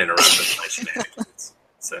try not to interrupt with my shenanigans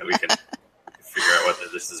so we can figure out whether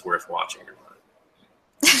this is worth watching or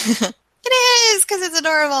not. It is, because it's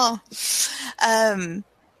adorable.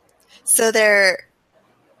 So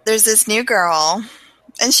there's this new girl,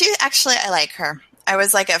 and I like her. I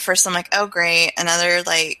was like, at first I'm like, oh great, another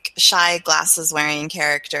like shy glasses wearing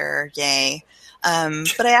character, yay.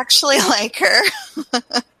 But I actually like her.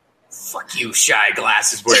 Fuck you, shy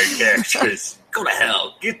glasses wearing characters. Go to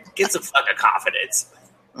hell. Get some fucking confidence.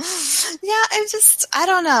 Yeah, I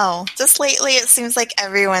don't know. Just lately it seems like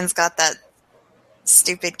everyone's got that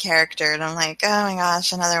stupid character, and I'm like, oh my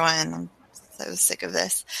gosh, another one. I'm so sick of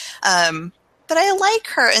this. But I like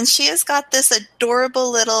her, and she has got this adorable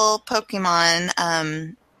little Pokemon.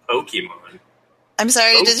 Pokemon? I'm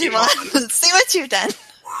sorry, Digimon. See what you've done.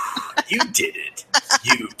 You did it.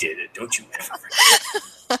 You did it. Don't you ever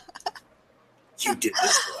forget. You did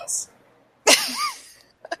this to us.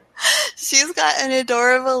 She's got an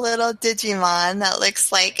adorable little Digimon that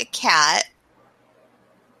looks like a cat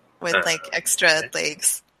with like extra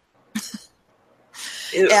legs.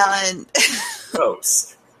 Ew. And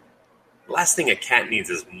gross. Last thing a cat needs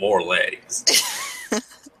is more legs.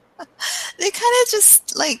 They kind of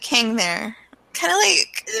just like hang there. Kind of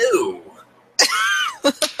like... Ew.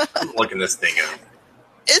 I'm looking this thing up.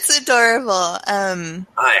 It's adorable.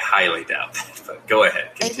 I highly doubt that, but go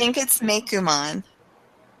ahead. Continue. I think it's Meikumon.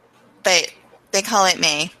 But they call it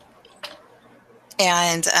May.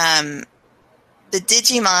 And the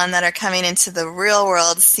Digimon that are coming into the real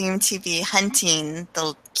world seem to be hunting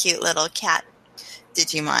the cute little cat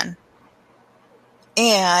Digimon.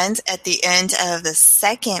 And at the end of the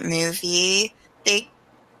second movie, the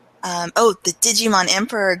Digimon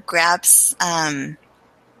Emperor grabs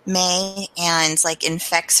May and like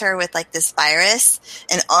infects her with like this virus,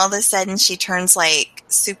 and all of a sudden she turns like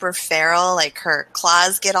super feral, like her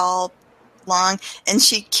claws get all long, and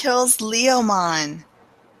she kills Leomon.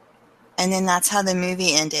 And then that's how the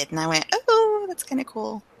movie ended, and I went, oh, that's kind of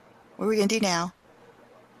cool. What are we gonna do now?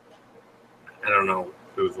 I don't know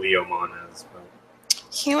who Leomon is, but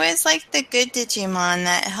he was like the good Digimon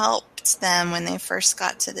that helped them when they first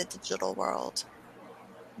got to the digital world.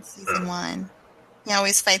 Season 1. He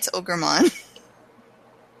always fights Ogremon.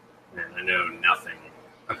 Man, I know nothing.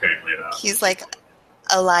 Apparently about. He's like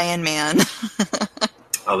a lion man.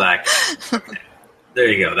 Oh, that guy. Okay. There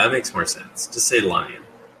you go. That makes more sense. Just say lion.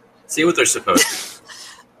 See what they're supposed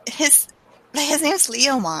to. His name's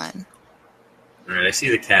Leomon. Alright, I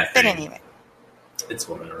see the cat thing. But anyway. It's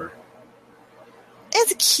whatever.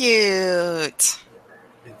 It's cute.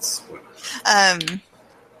 It's whatever.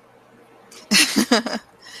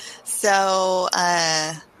 So,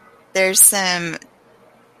 there's some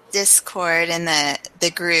discord in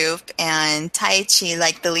the group, and Taichi,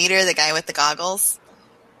 like the leader, the guy with the goggles,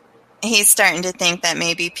 he's starting to think that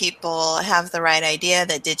maybe people have the right idea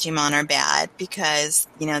that Digimon are bad because,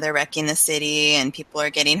 you know, they're wrecking the city and people are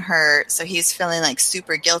getting hurt. So he's feeling like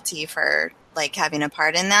super guilty for like having a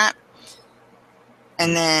part in that.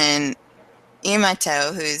 And then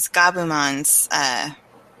Imato, who's Gabumon's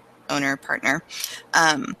owner partner,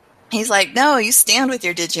 he's like, no, you stand with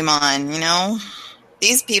your Digimon, you know?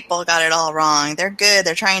 These people got it all wrong. They're good.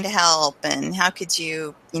 They're trying to help. And how could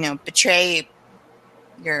you, betray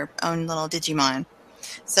your own little Digimon?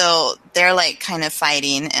 So they're like kind of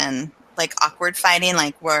fighting and like awkward fighting,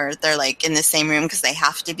 like where they're like in the same room because they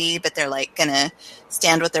have to be, but they're like gonna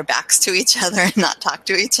stand with their backs to each other and not talk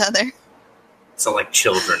to each other. So like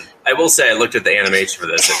children. I will say I looked at the animation for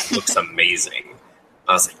this. It looks amazing.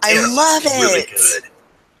 I was like, I love it. Really good.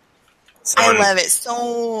 I love it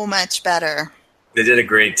so much better. They did a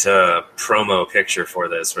great promo picture for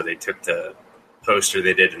this where they took the poster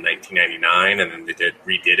they did in 1999 and then they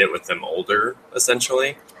redid it with them older,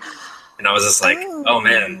 essentially. And I was just like, oh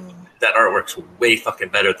man, that artwork's way fucking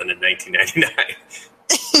better than in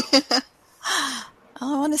 1999. I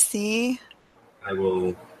want to see. I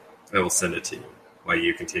will send it to you while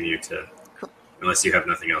you continue to, unless you have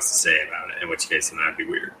nothing else to say about it, in which case then that'd be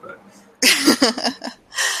weird. But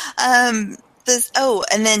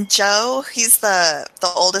and then Joe, he's the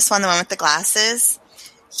oldest one, the one with the glasses.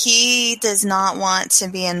 He does not want to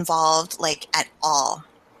be involved like at all.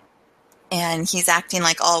 And he's acting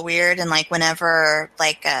like all weird, and like whenever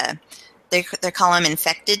like they call him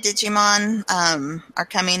infected Digimon are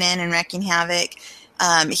coming in and wrecking havoc,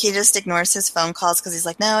 he just ignores his phone calls because he's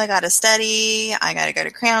like, no, I gotta study, I gotta go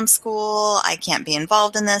to cram school, I can't be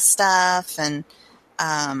involved in this stuff. And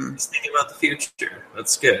he's thinking about the future.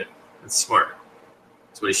 That's good. That's smart.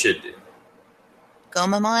 That's what he should do.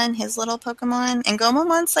 Gomamon, his little Pokemon, and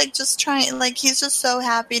Gomamon's like just trying, like he's just so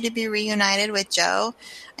happy to be reunited with Joe,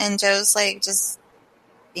 and Joe's like just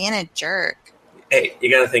being a jerk. Hey, you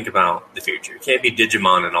gotta think about the future. You can't be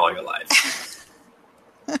Digimon in all your life.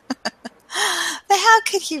 But how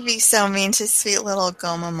could he be so mean to sweet little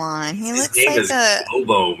Gomamon? He looks like a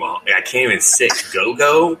Gobomon. I can't even sit.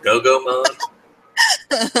 Gogomon?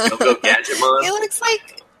 Go-Go Gadgetmon? He looks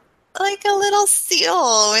like a little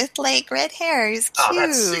seal with like red hair. He's cute. Oh,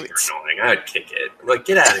 that's super annoying. I'd kick it. I'm like,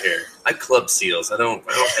 get out of here. I club seals. I don't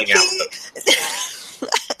hang out with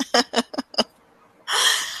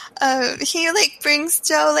them. He like brings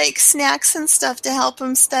Joe like snacks and stuff to help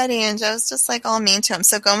him study, and Joe's just like all mean to him.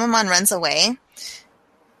 So Gomamon runs away.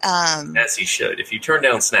 As he should. If you turn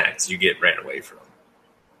down snacks, you get ran away from.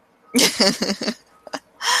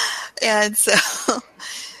 And so,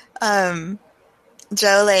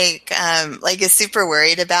 Joe like is super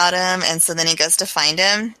worried about him, and so then he goes to find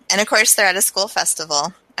him. And of course, they're at a school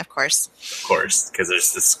festival. Of course, because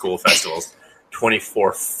there's the school festivals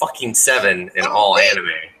 24/7 in all anime.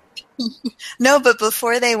 No, but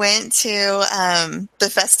before they went to the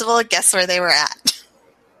festival, guess where they were at?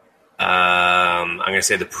 I'm gonna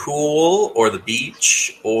say the pool or the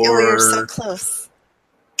beach or. Oh, you're so close.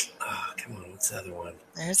 Oh, come on, what's the other one?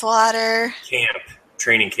 There's water.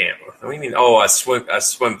 Training camp. What do you mean? Oh, a swim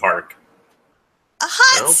park. A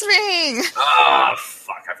hot spring. Oh,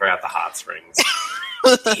 fuck! I forgot the hot springs.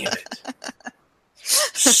 Damn it!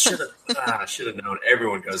 Should have known.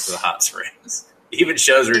 Everyone goes to the hot springs. Even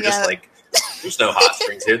shows were just like, "There's no hot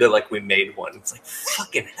springs here." They're like, "We made one." It's like,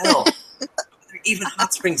 fucking hell. Are there even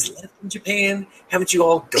hot springs left in Japan? Haven't you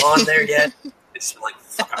all gone there yet? It's like,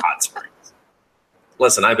 fuck a hot springs.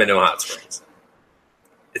 Listen, I've been to hot springs.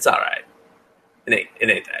 It's all right. It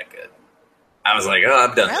ain't that good. I was like, oh,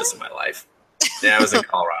 I've done this in my life. Yeah, I was in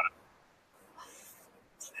Colorado.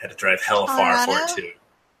 Had to drive hella far for it too.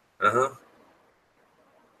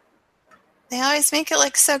 They always make it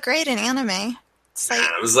look so great in anime. It's like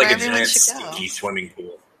it was like a giant stinky swimming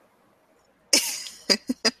pool.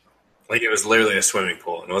 Like it was literally a swimming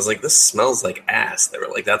pool, and I was like, "This smells like ass." They were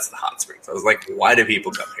like, "That's the hot springs." I was like, "Why do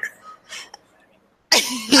people come here?"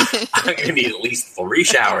 I'm going to need at least 3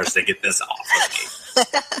 showers to get this off of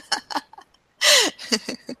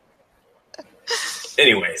me.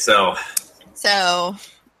 Anyway, so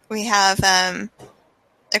we have, of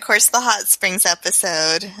course, the hot springs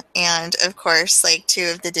episode, and of course, like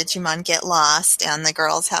 2 of the Digimon get lost, and the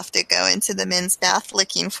girls have to go into the men's bath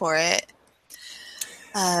looking for it.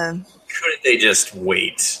 Couldn't they just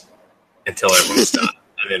wait until everyone's done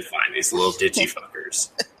and then find these little Digifuckers?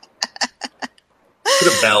 Put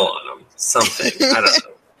a bell on them. Something. I don't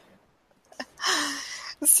know.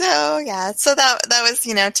 So, yeah. So that was,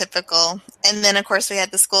 typical. And then, of course, we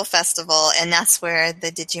had the school festival, and that's where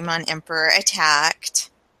the Digimon Emperor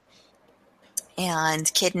attacked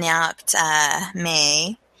and kidnapped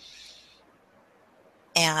May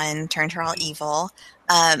and turned her all evil.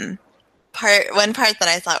 One part that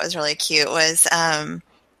I thought was really cute was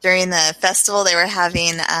during the festival, they were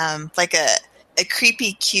having like a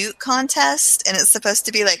creepy cute contest, and it's supposed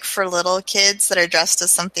to be like for little kids that are dressed as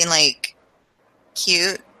something like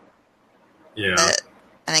cute. Yeah. But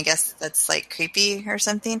and I guess that's like creepy or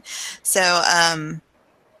something. So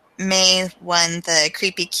May won the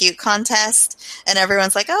creepy cute contest, and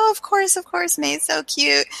everyone's like, "Oh, of course, May's so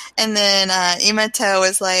cute." And then E.024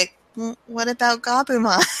 was like, "What about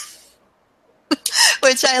Gabumon?"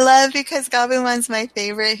 Which I love because Gabumon's my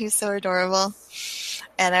favorite. He's so adorable.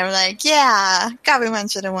 And I'm like, yeah,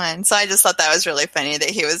 Gabumon should have won. So I just thought that was really funny that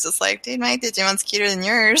he was just like, dude, my Digimon's cuter than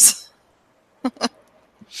yours.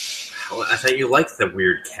 Well, I thought you liked the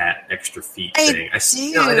weird cat extra feet thing. I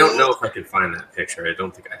I don't know if I can find that picture. I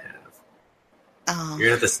don't think I have. Oh. You're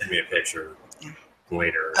going to have to send me a picture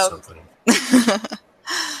later or something.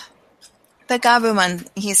 But Gabumon,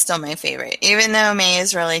 he's still my favorite. Even though May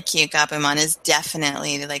is really cute, Gabumon is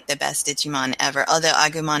definitely like the best Digimon ever. Although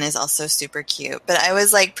Agumon is also super cute. But I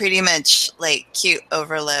was like pretty much like cute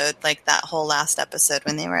overload like that whole last episode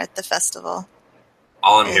when they were at the festival.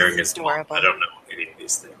 All I'm hearing is adorable. I don't know any of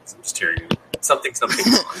these things. I'm just hearing something on.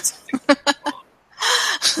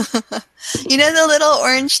 You know the little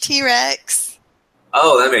orange T-Rex?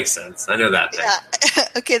 Oh, that makes sense. I know that thing. Yeah.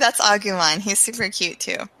 Okay, that's Agumon. He's super cute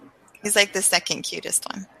too. He's like the second cutest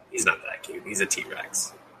one. He's not that cute. He's a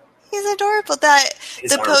T-Rex. He's adorable.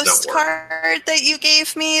 The postcard that you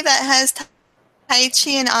gave me that has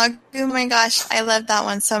Taichi and Agu, oh my gosh, I love that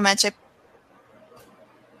one so much.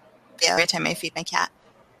 Every time I feed my cat.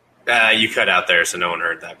 You cut out there, so no one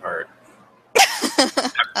heard that part.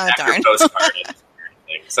 Darn. Postcard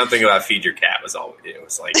something about feed your cat was all it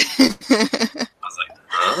was like. I was like,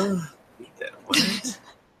 huh? Feed that? What?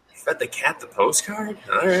 Fed the cat the postcard?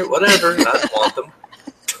 All right, whatever. I don't want them.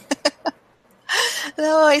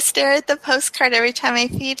 No, I stare at the postcard every time I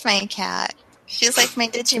feed my cat. She's like my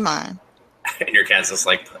Digimon. And your cat's just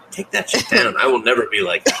like, take that shit down. I will never be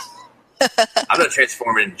like that. I'm not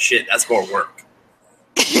transforming into shit. That's more work.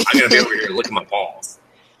 I'm going to be over here looking at my balls.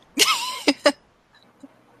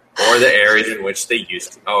 Or the areas in which they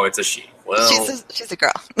used to. Oh, it's a she. Well, she's a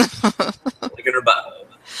girl. Licking her butthole.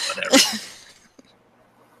 Whatever.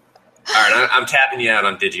 All right, I'm tapping you out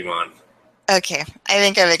on Digimon. Okay, I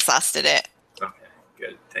think I've exhausted it. Okay,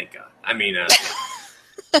 good. Thank God. I mean,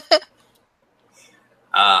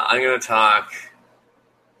 I'm going to talk,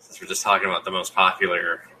 since we're just talking about the most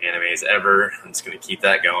popular animes ever, I'm just going to keep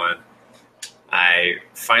that going. I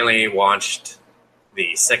finally watched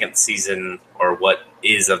the second season, or what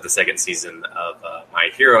is of the second season of My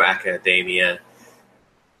Hero Academia,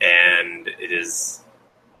 and it is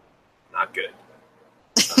not good.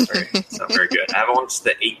 It's not very good. I haven't watched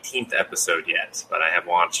the 18th episode yet, but I have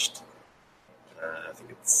watched, I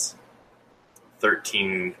think it's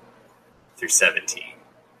 13 through 17.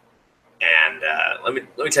 And let me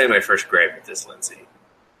tell you my first gripe with this, Lindsay.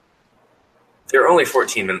 They're only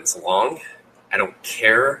 14 minutes long. I don't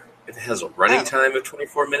care if it has a running time of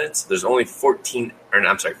 24 minutes. There's only 15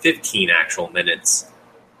 actual minutes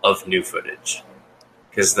of new footage.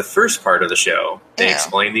 Because the first part of the show, they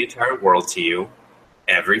explain the entire world to you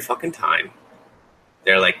every fucking time.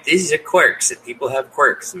 They're like, these are quirks, and people have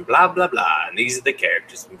quirks, and blah, blah, blah, and these are the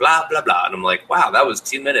characters, and blah, blah, blah. And I'm like, wow, that was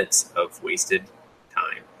 2 minutes of wasted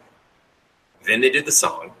time. Then they did the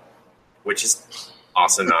song, which is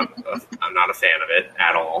also I'm not a fan of it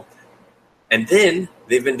at all. And then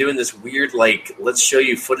they've been doing this weird, like, let's show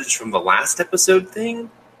you footage from the last episode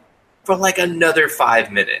thing for like another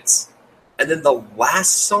 5 minutes. And then the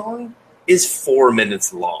last song is 4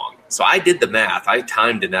 minutes long. So I did the math. I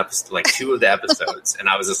timed an episode, like 2 of the episodes, and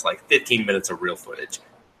I was just like 15 minutes of real footage.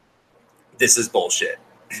 This is bullshit.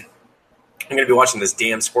 I'm going to be watching this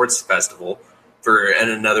damn sports festival for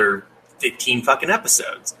another 15 fucking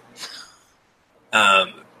episodes.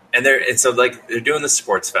 And so they're doing the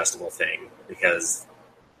sports festival thing because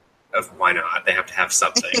of why not? They have to have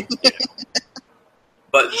something, you know.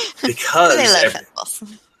 But because they love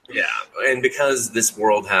festivals. Yeah, and because this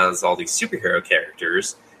world has all these superhero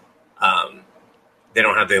characters, they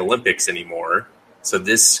don't have the Olympics anymore. So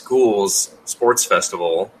this school's sports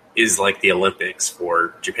festival is like the Olympics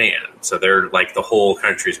for Japan. So they're like the whole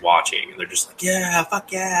country's watching, and they're just like, yeah,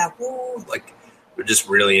 fuck yeah, woo! Like they're just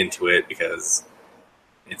really into it because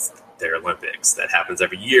it's their Olympics. That happens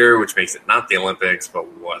every year, which makes it not the Olympics, but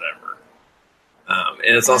whatever.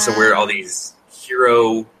 And it's also where all these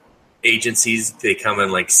hero agencies, they come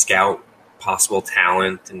and like scout possible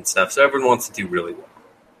talent and stuff. So everyone wants to do really well.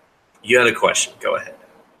 You had a question. Go ahead.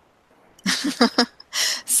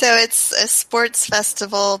 So it's a sports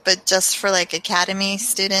festival, but just for like academy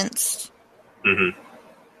students? Mm-hmm.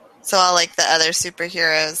 So all like the other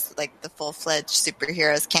superheroes, like the full-fledged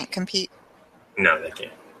superheroes can't compete? No, they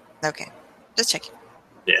can't. Okay. Just checking.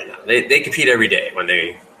 Yeah, no. They compete every day when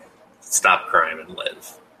they stop crime and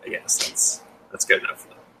live. I guess that's good enough for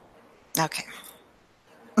them. Okay.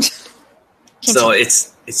 So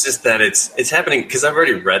it's just that it's happening because I've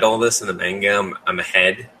already read all this in the manga. I'm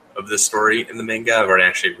ahead of the story in the manga. I've already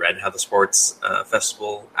actually read how the sports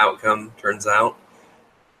festival outcome turns out,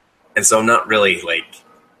 and so I'm not really like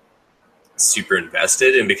super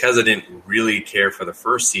invested. And because I didn't really care for the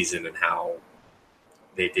first season and how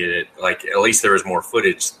they did it, like at least there was more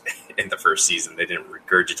footage in the first season. They didn't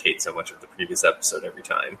regurgitate so much of the previous episode every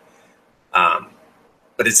time.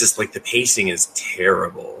 But it's just like the pacing is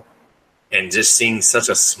terrible. And just seeing such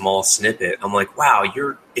a small snippet, I'm like, wow,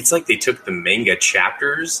 it's like they took the manga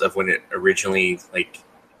chapters of when it originally like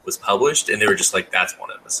was published, and they were just like, that's one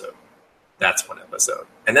episode. That's one episode.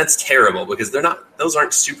 And that's terrible because those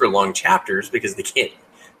aren't super long chapters because they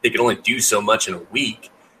can only do so much in a week.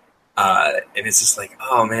 And it's just like,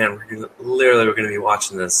 oh man, we're going to be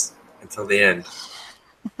watching this until the end.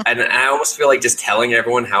 And I almost feel like just telling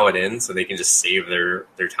everyone how it ends so they can just save their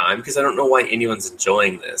time because I don't know why anyone's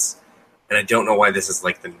enjoying this. And I don't know why this is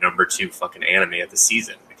like the number 2 fucking anime of the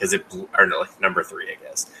season because or no, like number 3, I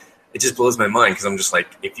guess. It just blows my mind because I'm just like,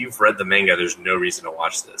 if you've read the manga, there's no reason to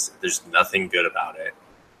watch this. There's nothing good about it.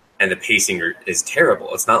 And the pacing is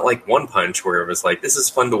terrible. It's not like One Punch where it was like, this is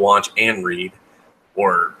fun to watch and read.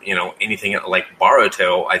 Or, anything like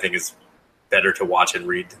Boruto, I think is better to watch and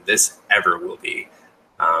read than this ever will be.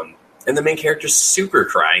 And the main character's super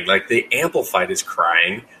crying. Like, they amplified his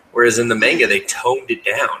crying. Whereas in the manga, they toned it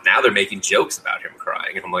down. Now they're making jokes about him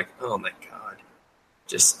crying. And I'm like, oh my God.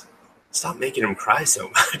 Just stop making him cry so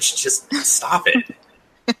much. Just stop it.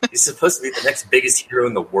 He's supposed to be the next biggest hero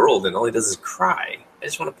in the world, and all he does is cry. I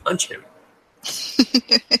just want to punch him.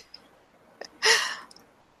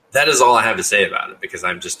 That is all I have to say about it, because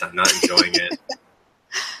I'm not enjoying it.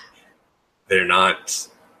 They're not...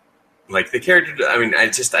 Like, the character... I mean, I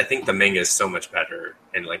think the manga is so much better.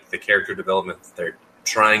 And, like, the character development they're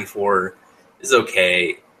trying for is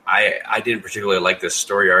okay. I didn't particularly like this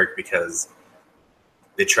story arc because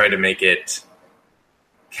they try to make it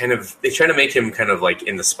they try to make him kind of like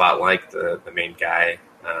in the spotlight, the main guy.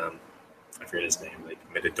 I forget his name, like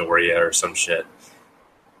Midoriya or some shit.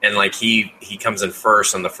 And like he comes in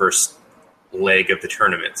first on the first leg of the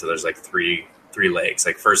tournament. So there's like three legs.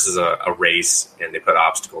 Like first is a race, and they put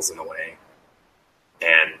obstacles in the way.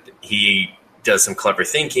 And he does some clever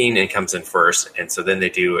thinking and comes in first. And so then they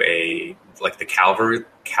do the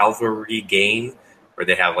cavalry game where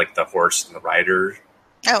they have like the horse and the rider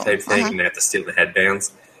type thing, and they have to steal the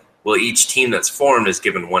headbands. Well, each team that's formed is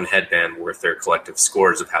given one headband worth their collective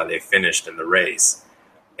scores of how they finished in the race.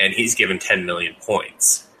 And he's given 10 million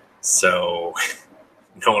points. So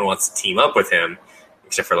no one wants to team up with him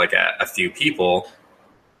except for like a few people,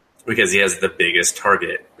 because he has the biggest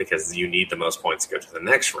target, because you need the most points to go to the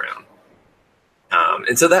next round.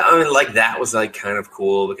 And so that was like kind of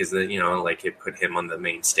cool because then, like it put him on the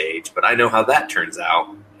main stage, but I know how that turns out.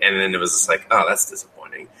 And then it was just like, oh, that's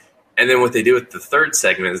disappointing. And then what they do with the third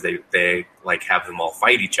segment is they like have them all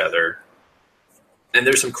fight each other. And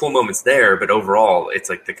there's some cool moments there, but overall it's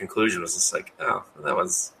like the conclusion was just like, oh, that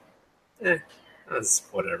was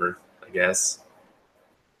whatever, I guess.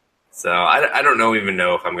 So I don't even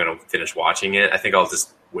know if I'm going to finish watching it. I think I'll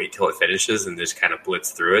just wait till it finishes and just kind of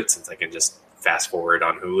blitz through it, since I can just fast forward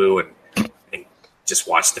on Hulu and just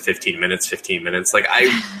watch the 15 minutes. Like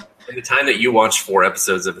in the time that you watched 4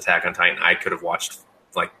 episodes of Attack on Titan, I could have watched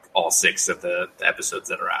like all 6 of the episodes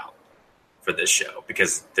that are out for this show,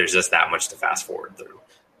 because there's just that much to fast forward through.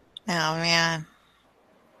 Oh man.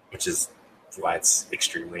 Which is why it's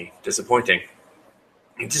extremely disappointing.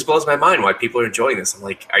 It just blows my mind why people are enjoying this. I'm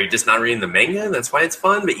like, are you just not reading the manga? That's why it's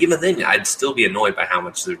fun? But even then, I'd still be annoyed by how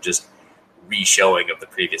much they're just re-showing of the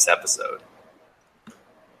previous episode.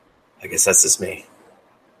 I guess that's just me.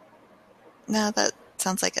 No, that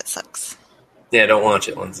sounds like it sucks. Yeah, don't watch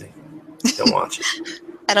it, Lindsay. Don't watch it.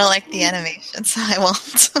 I don't like the animation, so I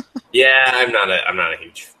won't. Yeah, I'm not a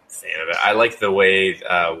huge fan of it. I like the way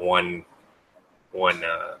one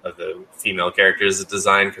of the female characters is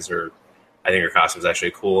designed, because I think her costume is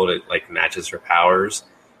actually cool. It like matches her powers,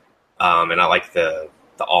 and I like the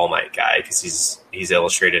All Might guy because he's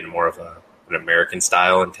illustrated in more of an American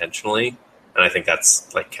style intentionally, and I think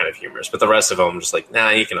that's like kind of humorous. But the rest of them, I'm just like, nah,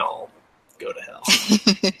 you can all go to hell.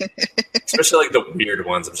 Especially like the weird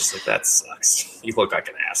ones. I'm just like, that sucks. You look like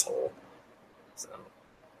an asshole. So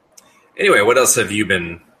anyway, what else have you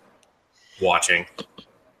been watching?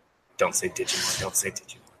 Don't say Digimon. Don't say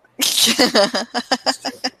Digimon.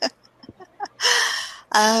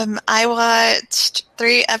 I watched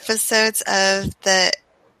 3 episodes of The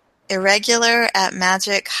Irregular at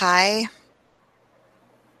Magic High.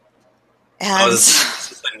 And is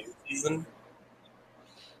this a new season?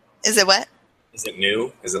 Is it what? Is it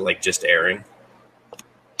new? Is it like just airing?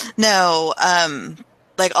 No,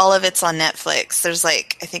 like all of it's on Netflix. There's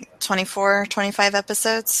like, I think 24, 25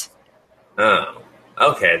 episodes. Oh,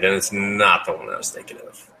 okay. Then it's not the one I was thinking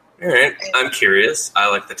of. All right. I'm curious. I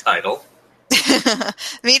like the title.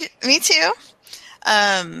 Me too.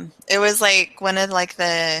 It was like one of like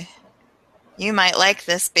the, you might like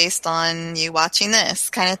this based on you watching this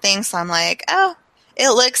kind of thing. So I'm like, oh, it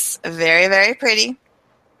looks very, very pretty.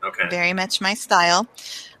 Okay. Very much my style.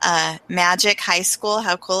 Magic High School,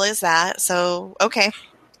 how cool is that? So, okay,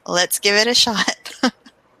 let's give it a shot.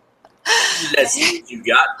 Let's see what you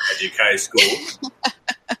got, Magic High School.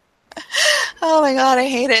 Oh my god, I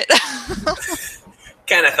hate it.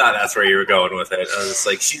 Kind of thought that's where you were going with it. I was just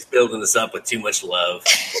like, she's building this up with too much love.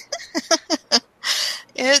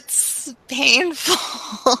 It's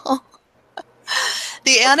painful.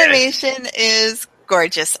 The animation is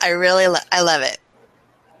gorgeous. I love it.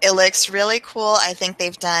 It looks really cool. I think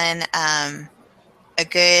they've done a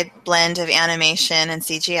good blend of animation and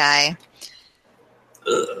CGI.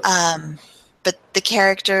 But the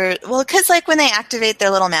character, well, because like when they activate their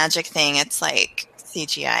little magic thing, it's like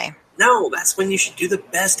CGI. No, that's when you should do the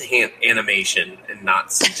best animation and not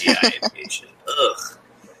CGI animation. Ugh.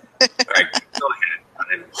 All right, go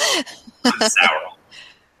ahead. I'm sour.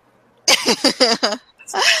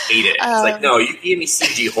 I hate it. It's like, no, you gave me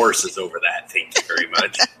CG horses over that. Thank you very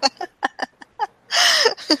much.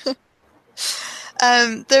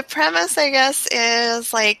 The premise, I guess,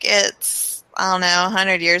 is like it's, I don't know,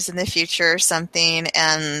 100 years in the future or something,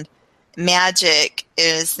 and magic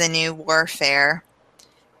is the new warfare.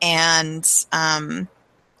 And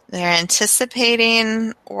they're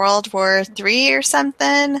anticipating World War III or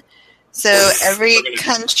something. So every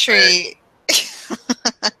country...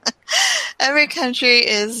 Every country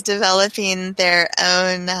is developing their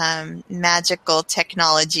own magical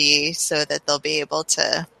technology so that they'll be able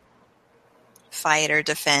to fight or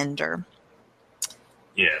defend or...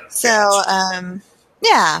 Yeah. So,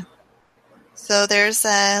 yeah. So there's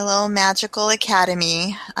a little magical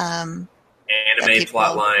academy. Anime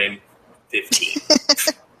plotline 15.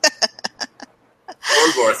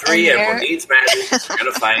 World War III, everyone needs magic. We're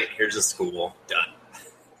going to fight. Here's a school. Done.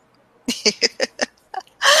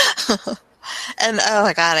 And oh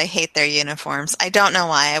my god, I hate their uniforms. I don't know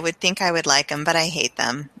why. I would think I would like them, but I hate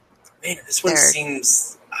them. Man, this one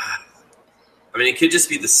seems... I mean, it could just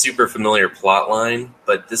be the super familiar plot line,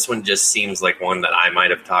 but this one just seems like one that I might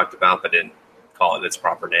have talked about, but didn't call it its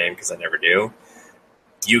proper name because I never do.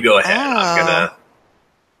 You go ahead. Oh.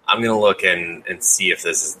 I'm gonna look and see if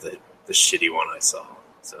this is the shitty one I saw.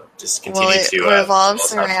 So just continue to...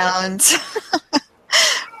 revolves around...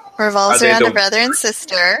 revolves around a brother and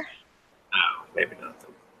sister. Oh, maybe not.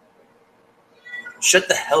 Shut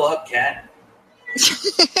the hell up, cat.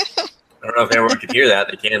 I don't know if everyone can hear that.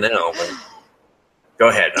 They can now, but go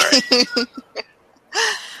ahead. All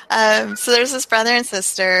right. So there's this brother and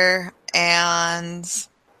sister, and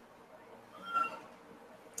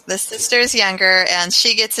the sister is younger, and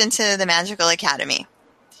she gets into the magical academy.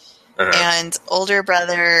 Uh-huh. And older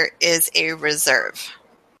brother is a reserve.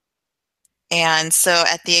 And so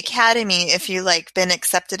at the academy, if you like been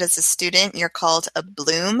accepted as a student, you're called a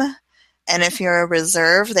bloom. And if you're a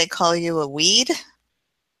reserve, they call you a weed.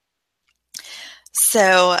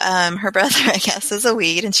 So her brother, I guess, is a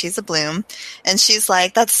weed and she's a bloom. And she's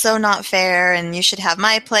like, that's so not fair and you should have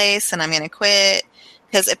my place and I'm going to quit.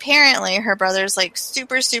 Because apparently her brother's like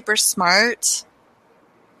super, super smart.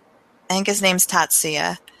 I think his name's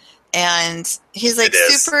Tatsuya. And he's like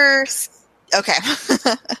super... Okay.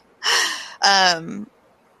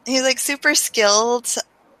 He's like super skilled,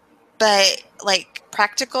 but like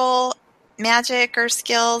practical magic or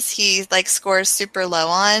skills, he like scores super low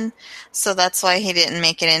on. So that's why he didn't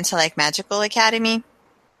make it into like Magical Academy.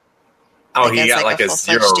 Oh, he got like a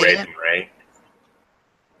 0 rating, right?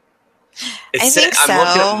 I think so. I'm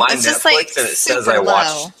looking at my it's Netflix just, like, and it says I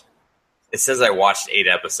watched. It says I watched 8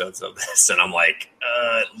 episodes of this, and I'm like,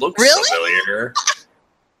 it looks familiar.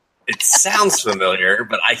 It sounds familiar,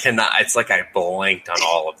 but I cannot. It's like I blanked on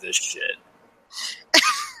all of this shit.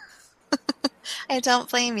 I don't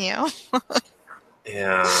blame you.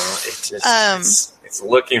 Yeah, it just it's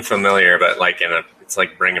looking familiar, but like it's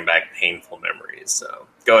like bringing back painful memories. So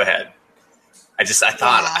go ahead. I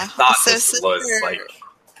thought so this was like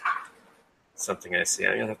something I see.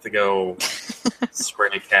 I'm gonna have to go spray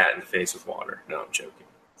a cat in the face with water. No, I'm joking.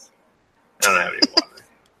 I don't have any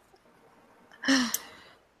water.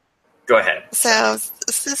 Go ahead. So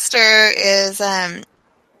sister is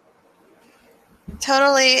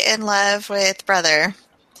totally in love with brother,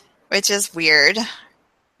 which is weird.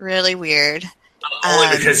 Really weird.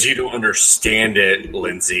 Only because you don't understand it,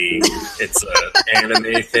 Lindsay. It's an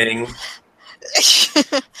anime thing.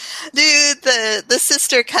 Dude, the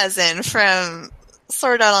sister cousin from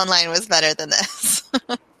Sword Art Online was better than this.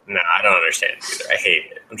 No, I don't understand it either. I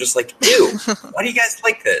hate it. I'm just like, ew, why do you guys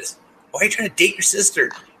like this? Why are you trying to date your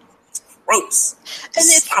sister? It's gross. And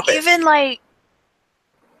Stop it's even like,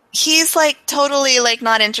 he's like totally like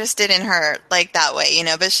not interested in her like that way, you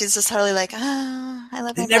know, but she's just totally like, oh, I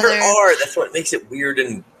love my They never brother. are. That's what makes it weird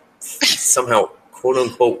and somehow quote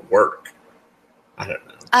unquote work. I don't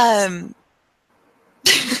know.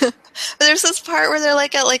 There's this part where they're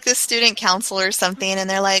like at like the student council or something, and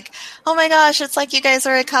they're like, oh my gosh, it's like you guys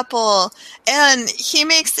are a couple. And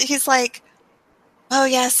he's like, oh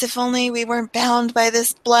yes, if only we weren't bound by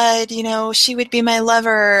this blood, you know, she would be my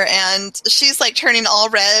lover. And she's like turning all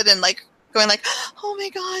red and like going like, oh my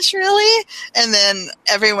gosh, really? And then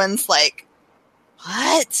everyone's like,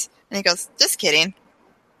 what? And he goes, just kidding.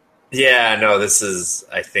 Yeah, no, this is,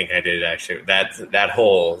 I think I did actually, that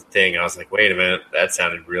whole thing, I was like, wait a minute, that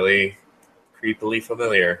sounded really creepily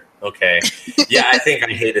familiar. Okay. Yeah, I think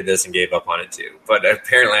I hated this and gave up on it too. But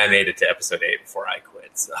apparently I made it to episode 8 before I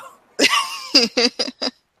quit, so.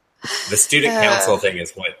 The student council thing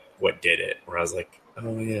is what did it, where I was like,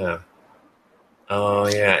 oh yeah.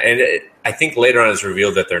 And I think later on it's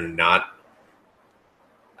revealed that they're not,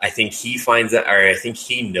 I think he finds that, or I think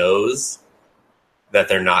he knows that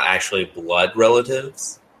they're not actually blood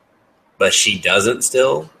relatives, but she doesn't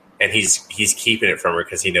still, and he's keeping it from her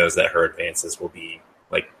because he knows that her advances will be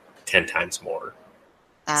like 10 times more.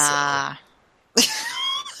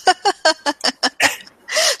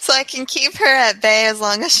 So I can keep her at bay as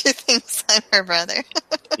long as she thinks I'm her brother.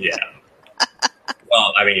 Yeah.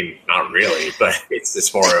 Well, I mean, not really, but it's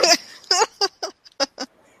just more of...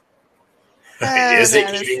 Is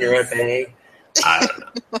it keeping her at bay? I don't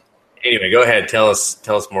know. Anyway, go ahead. Tell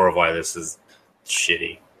us more of why this is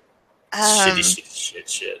shitty.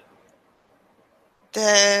 Shit.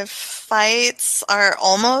 The fights are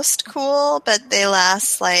almost cool, but they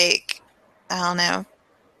last like, I don't know,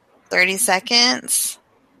 30 seconds.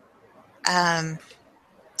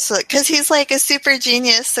 So, because he's like a super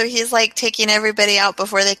genius, so he's like taking everybody out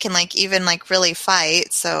before they can like even like really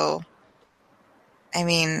fight. So, I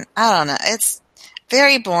mean, I don't know. It's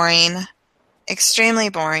very boring, extremely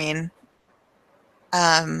boring.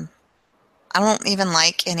 I don't even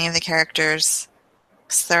like any of the characters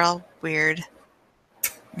because they're all weird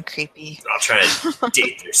and creepy. I'll try to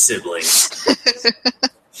date their siblings.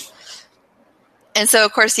 And so,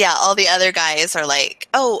 of course, yeah, all the other guys are like,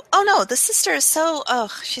 oh no, the sister is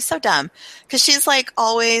she's so dumb. Because she's like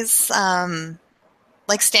always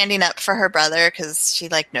like standing up for her brother because she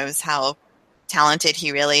like knows how talented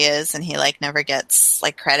he really is and he like never gets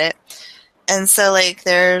like credit. And so like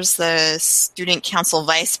there's the student council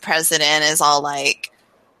vice president is all like,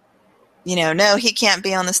 you know, no, he can't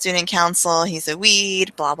be on the student council. He's a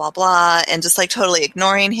weed, blah, blah, blah. And just like totally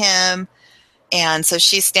ignoring him. And so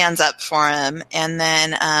she stands up for him. And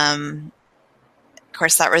then, of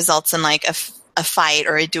course, that results in like a fight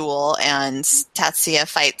or a duel. And Tatsuya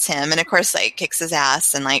fights him. And of course, like kicks his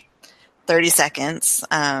ass in like 30 seconds.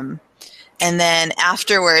 And then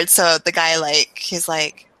afterwards, so the guy like, he's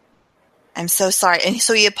like, I'm so sorry. And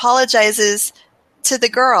so he apologizes to the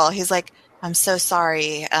girl. He's like, I'm so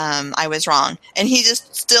sorry. I was wrong. And he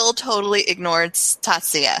just still totally ignored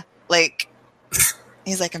Tatsuya. Like,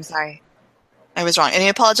 he's like, I'm sorry. I was wrong. And he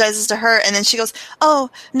apologizes to her. And then she goes, oh,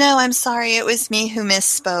 no, I'm sorry. It was me who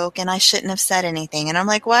misspoke and I shouldn't have said anything. And I'm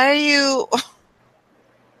like, why are you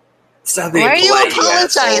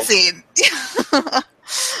apologizing?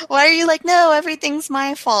 Why are you like, no, everything's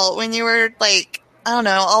my fault when you were like, I don't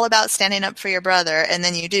know, all about standing up for your brother. And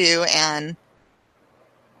then you do. And,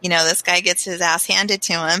 you know, this guy gets his ass handed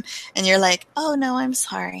to him. And you're like, oh, no, I'm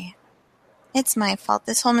sorry. It's my fault.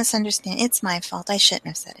 This whole misunderstanding. It's my fault. I shouldn't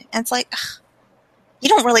have said it. And it's like, ugh. You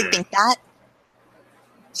don't really think that.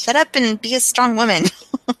 Shut up and be a strong woman.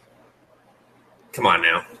 Come on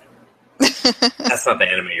now. That's not the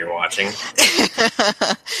anime you're watching.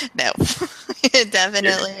 No. It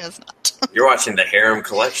definitely is not. You're watching the Harem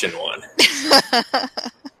Collection one.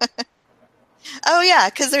 Oh, yeah,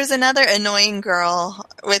 because there's another annoying girl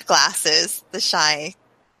with glasses, the shy.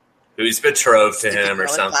 Who's betrothed to him or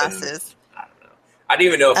something. Glasses. I don't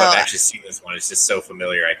even know if I've actually seen this one. It's just so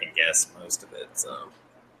familiar I can guess most of it. So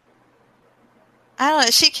I don't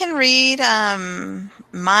know. She can read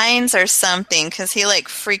minds or something because he like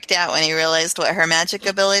freaked out when he realized what her magic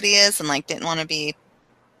ability is and like didn't want to be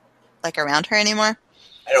like around her anymore.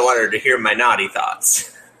 I don't want her to hear my naughty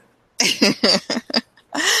thoughts.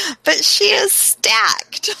 But she is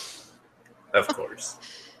stacked. Of course.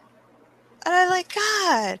 And I'm like,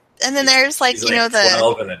 God. And then there's like, She's like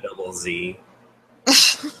 12 and a double Z.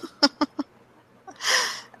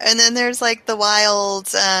 And then there's like the wild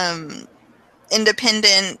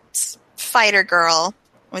independent fighter girl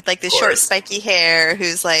with like the short spiky hair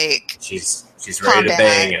who's like she's ready to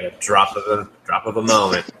bang at a drop of a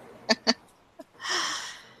moment.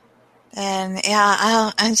 And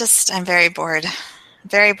yeah, I'm very bored.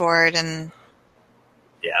 Very bored. And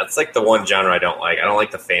yeah, it's like the one genre I don't like. I don't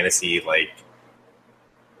like the fantasy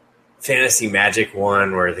magic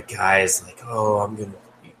one where the guy's like, oh, I'm gonna,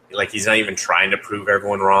 like, he's not even trying to prove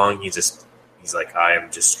everyone wrong. He's like, I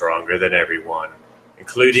am just stronger than everyone,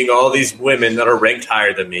 including all these women that are ranked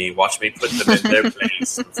higher than me. Watch me put them in their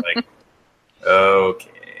place. It's like,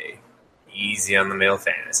 okay, easy on the male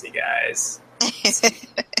fantasy, guys.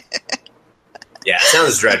 Yeah, it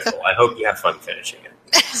sounds dreadful. I hope you have fun finishing it.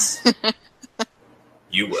 Yes.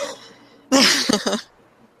 You will.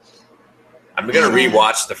 I'm going to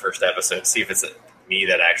rewatch the first episode, see if it's me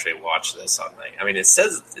that actually watched this on night. I mean, it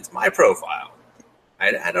says it's my profile.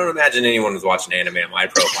 I don't imagine anyone was watching anime on my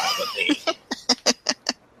profile but me.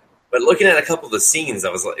 But looking at a couple of the scenes, I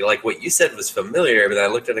was like what you said was familiar, but I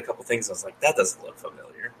looked at a couple things, I was like, that doesn't look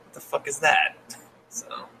familiar. What the fuck is that? So,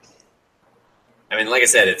 I mean, like I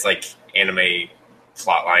said, it's like anime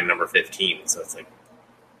plotline number 15, so it's like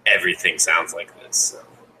everything sounds like this. So.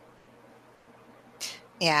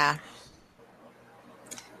 Yeah.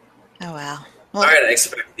 Oh, well. All right, I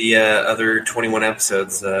expect the other 21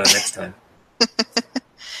 episodes next time.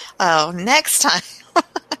 Oh, next time.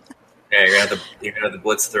 Yeah, you're gonna have to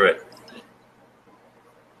blitz through it.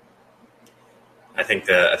 I think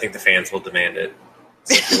the fans will demand it.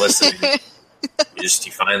 So if you're listening,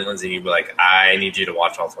 you find Lindsay and you be like, I need you to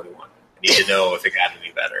watch all 21. I need to know if it got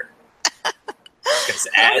any better. Because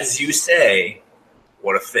as you say,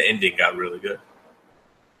 what if the ending got really good?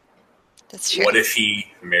 That's true. What if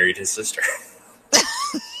he married his sister?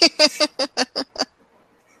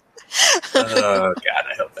 Oh, God,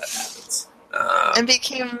 I hope that happens. And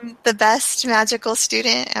became the best magical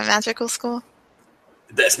student at magical school?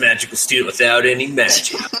 The best magical student without any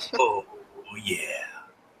magic. Oh, yeah.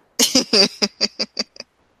 Yeah,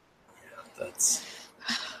 that's...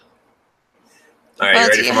 All right, Well, you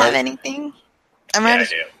ready do you for have mine? anything? I'm ready. I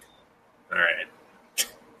do. All right.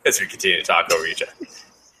 As we continue to talk over each other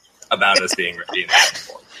about us being ready and having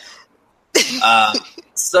fun.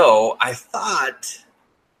 So I thought,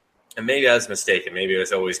 and maybe I was mistaken, maybe it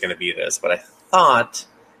was always going to be this, but I thought,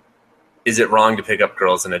 Is It Wrong to Pick Up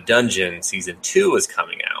Girls in a Dungeon? Season 2 is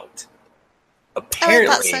coming out. Apparently,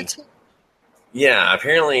 I thought so too. Yeah,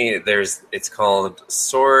 apparently it's called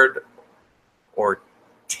Sword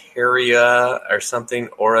Orteria or something,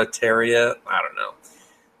 Oratoria. I don't know.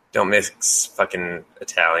 Don't mix fucking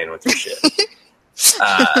Italian with your shit.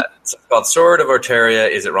 It's called Sword of Orteria.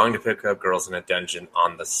 Is It Wrong to Pick Up Girls in a Dungeon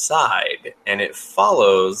on the side? And it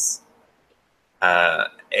follows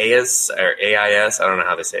AIS, or AIS, I don't know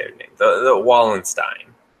how they say her name, the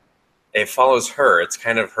Wallenstein. It follows her. It's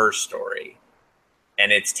kind of her story.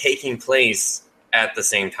 And it's taking place at the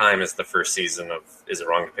same time as the first season of Is It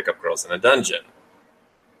Wrong to Pick Up Girls in a Dungeon?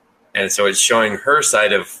 And so it's showing her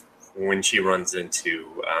side of when she runs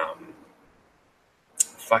into...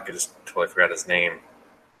 I just totally forgot his name.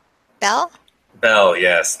 Belle? Belle,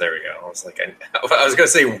 yes, there we go. I was like, I was going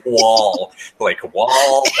to say Wall. Like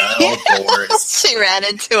Wall, Belle, Doris. She ran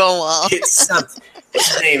into a wall. His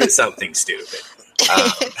name is something stupid.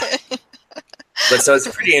 But so it's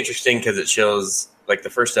pretty interesting because it shows, like the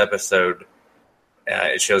first episode,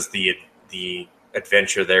 it shows the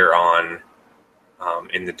adventure they're on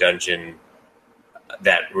in the dungeon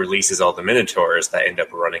that releases all the Minotaurs that end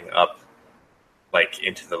up running up like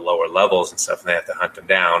into the lower levels and stuff, and they have to hunt them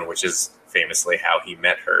down, which is famously how he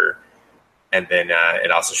met her. And then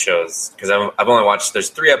it also shows, because I've only watched, there's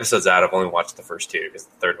 3 episodes out, I've only watched the first 2 because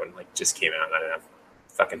the third one like just came out and I didn't have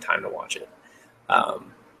fucking time to watch it.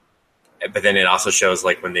 But then it also shows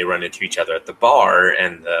like when they run into each other at the bar,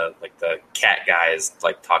 and the cat guy is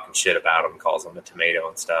like talking shit about him, calls him a tomato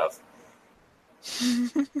and stuff.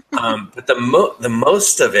 But the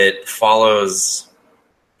most of it follows,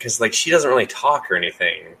 because like she doesn't really talk or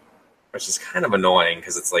anything, which is kind of annoying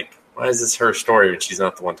because it's like, why is this her story when she's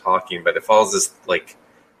not the one talking? But it follows this like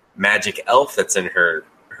magic elf that's in her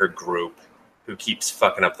group who keeps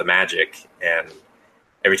fucking up the magic, and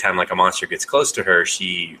every time like a monster gets close to her,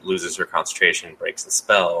 she loses her concentration, breaks the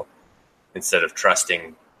spell, instead of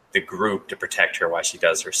trusting the group to protect her while she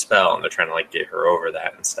does her spell, and they're trying to like get her over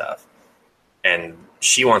that and stuff. And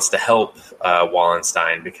she wants to help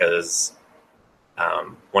Wallenstein because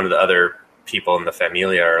one of the other people in the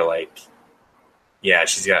Familia are like, Yeah,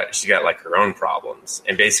 she's got like her own problems,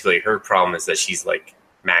 and basically her problem is that she's like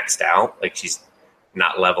maxed out, like she's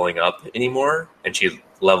not leveling up anymore, and she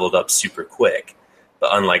leveled up super quick.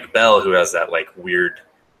 But unlike Belle, who has that like weird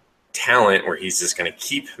talent where he's just going to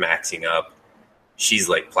keep maxing up, she's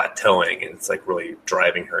like plateauing, and it's like really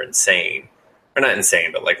driving her insane. Or not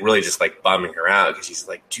insane, but like really just like bumming her out because she's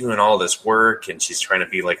like doing all this work and she's trying to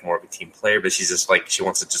be like more of a team player, but she's just like she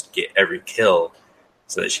wants to just get every kill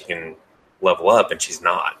so that she can level up, and she's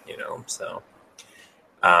not, you know. So,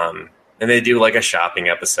 and they do like a shopping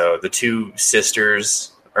episode. The two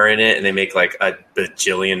sisters are in it, and they make like a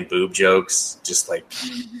bajillion boob jokes, just like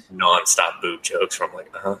nonstop boob jokes. From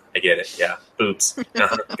like, I get it, yeah, boobs,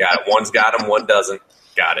 got it. One's got them, one doesn't,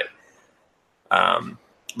 got it.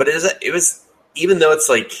 But it was even though it's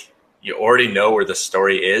like you already know where the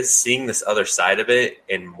story is, seeing this other side of it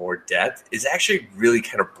in more depth is actually really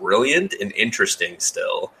kind of brilliant and interesting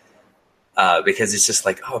still. Because it's just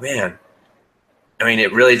like, oh man, I mean,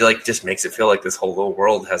 it really like just makes it feel like this whole little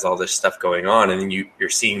world has all this stuff going on, and then you're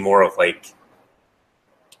seeing more of like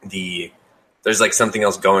there's like something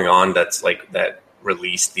else going on that's like that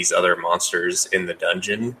released these other monsters in the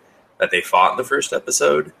dungeon that they fought in the first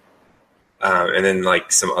episode, and then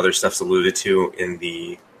like some other stuff's alluded to in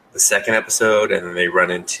the second episode, and then they run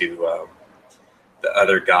into the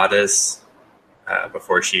other goddess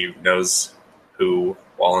before she knows who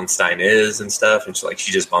Wallenstein is and stuff, and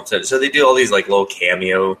she just bumps it. So they do all these like little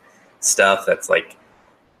cameo stuff that's like,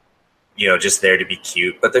 you know, just there to be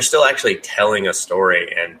cute, but they're still actually telling a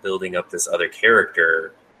story and building up this other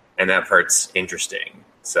character, and that part's interesting.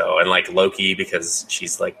 So, and like Loki, because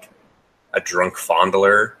she's like a drunk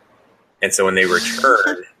fondler, and so when they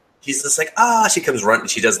return, she's just like, she comes running,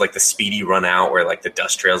 she does like the speedy run out where like the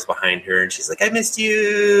dust trails behind her, and she's like, I missed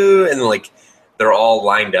you, and like they're all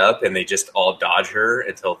lined up, and they just all dodge her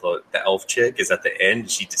until the elf chick is at the end.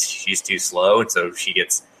 She's too slow, and so she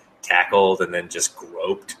gets tackled and then just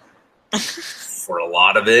groped for a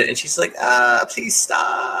lot of it. And she's like, please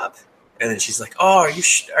stop. And then she's like, oh,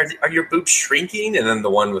 are your boobs shrinking? And then the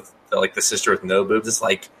one with the sister with no boobs is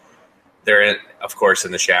like, they're of course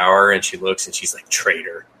in the shower, and she looks and she's like,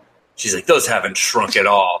 traitor. She's like, those haven't shrunk at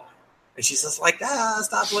all. And she's just like,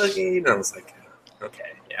 stop looking. And I was like,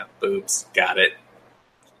 okay, yeah, boobs, got it.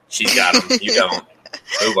 She's got them, you don't.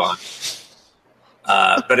 Move on.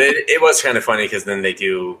 But it was kind of funny because then they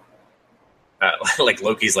do, like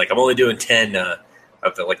Loki's like, I'm only doing 10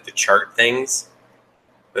 of the chart things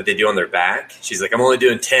that they do on their back. She's like, I'm only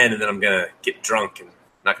doing 10, and then I'm gonna get drunk and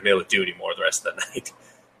not gonna be able to do anymore the rest of the night.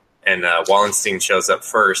 And Wallenstein shows up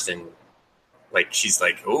first, and like she's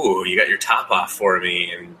like, "Ooh, you got your top off for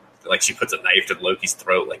me," and like she puts a knife to Loki's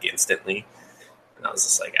throat like instantly. And I was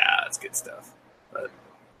just like, that's good stuff. But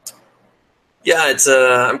yeah, it's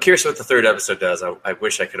I'm curious what the third episode does. I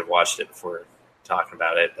wish I could have watched it before talking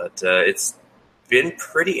about it, but it's been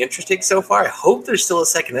pretty interesting so far. I hope there's still a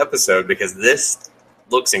second episode because this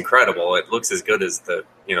looks incredible. It looks as good as the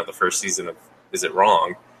first season of Is It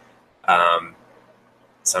Wrong?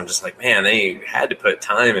 So I'm just like, man, they had to put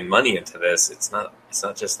time and money into this. It's not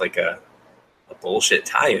just like a bullshit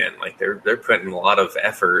tie-in. Like they're putting a lot of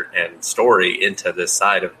effort and story into this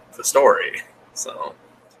side of the story. So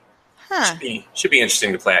should be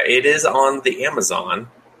interesting to play out. It is on the Amazon,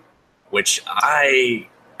 which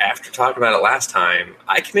after talking about it last time,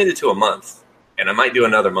 I committed to a month, and I might do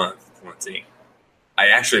another month. Let's see. I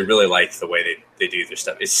actually really like the way they do their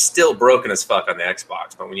stuff. It's still broken as fuck on the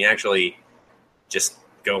Xbox, but when you actually just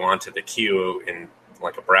go onto the queue in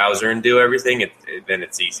like a browser and do everything, then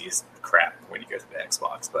it's easy as crap when you go to the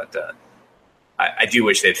Xbox. But I do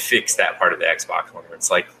wish they'd fix that part of the Xbox one where it's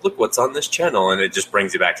like, look what's on this channel, and it just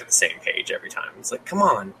brings you back to the same page every time. It's like, come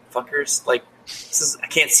on, fuckers! Like, I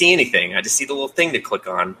can't see anything. I just see the little thing to click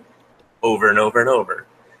on over and over and over.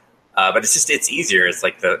 But it's easier. It's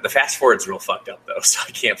like the fast forward's real fucked up though, so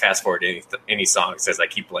I can't fast forward any song. It says I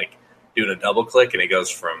keep like doing a double click, and it goes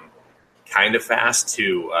from kind of fast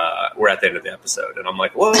to we're at the end of the episode, and I'm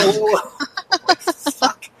like, whoa. I'm like,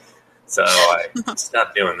 fuck. So I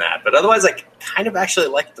stopped doing that. But otherwise, I kind of actually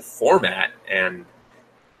like the format, and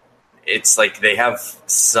it's like they have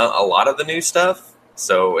a lot of the new stuff.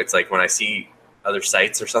 So it's like when I see other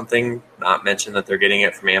sites or something not mention that they're getting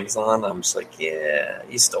it from Amazon, I'm just like, yeah,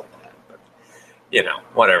 you stole that. But,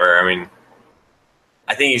 whatever. I mean,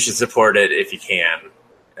 I think you should support it if you can.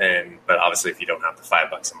 But obviously if you don't have the $5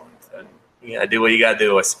 a month, then you gotta do what you gotta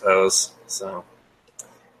do, I suppose. So,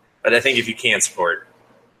 but I think if you can support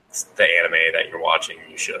the anime that you're watching,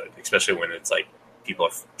 you should, especially when it's like people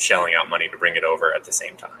are shelling out money to bring it over at the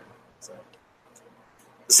same time. So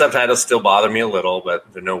the subtitles still bother me a little,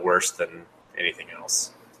 but they're no worse than anything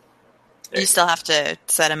else. You still have to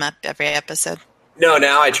set them up every episode? No,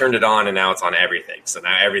 now I turned it on, and now it's on everything. So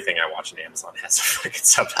now everything I watch on Amazon has a fucking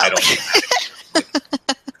subtitle. Like,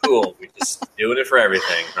 cool, we're just doing it for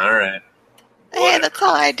everything. All right. Hey, that's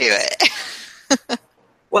how I do it.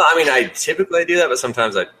 Well, I mean, I typically do that, but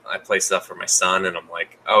sometimes I play stuff for my son, and I'm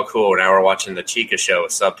like, oh, cool, now we're watching the Chica show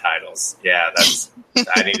with subtitles. Yeah,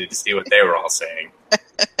 I needed to see what they were all saying.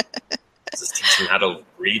 Just teach them how to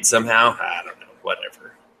read somehow? I don't know,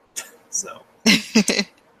 whatever. So,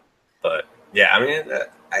 but, yeah, I mean,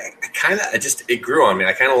 it grew on me.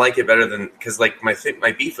 I kind of like it better than, because, like, my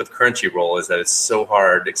beef with Crunchyroll is that it's so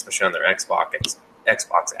hard, especially on their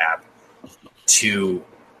Xbox app, to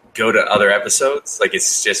go to other episodes. Like,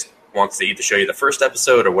 it's just wants to either show you the first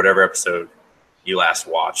episode or whatever episode you last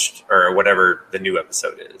watched, or whatever the new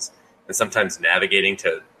episode is. And sometimes navigating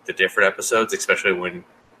to the different episodes, especially when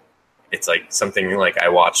it's like something like I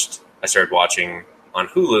started watching on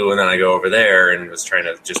Hulu, and then I go over there and was trying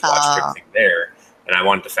to just watch everything there. And I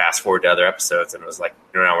wanted to fast forward to other episodes, and it was like,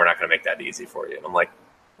 no, we're not going to make that easy for you. And I'm like,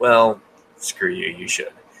 well, screw you, you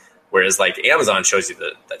should. Whereas, like, Amazon shows you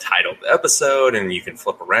the title of the episode, and you can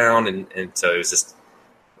flip around, and so it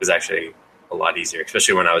was actually a lot easier.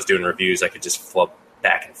 Especially when I was doing reviews, I could just flip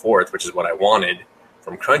back and forth, which is what I wanted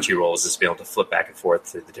from Crunchyroll, is just be able to flip back and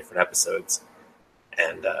forth to the different episodes.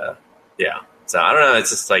 And, yeah. So, I don't know,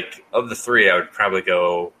 it's just like, of the three, I would probably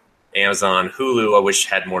go Amazon. Hulu, I wish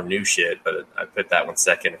had more new shit, but I put that one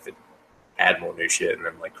second if it had more new shit, and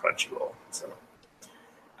then, like, Crunchyroll, so...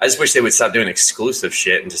 I just wish they would stop doing exclusive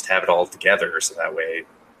shit and just have it all together, so that way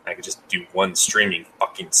I could just do one streaming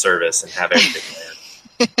fucking service and have everything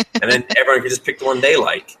there. And then everyone could just pick the one they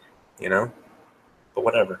like, you know? But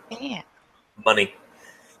whatever. Yeah. Money.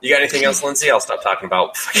 You got anything else, Lindsay? I'll stop talking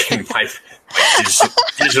about fucking my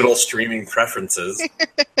digital streaming preferences.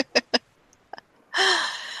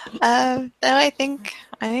 No, I think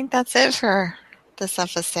that's it for this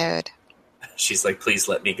episode. She's like, please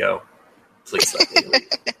let me go. Please let me leave.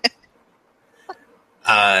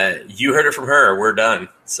 You heard it from her. We're done.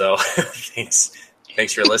 So thanks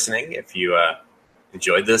for listening. If you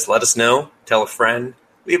enjoyed this, let us know. Tell a friend.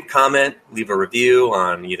 Leave a comment. Leave a review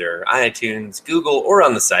on either iTunes, Google, or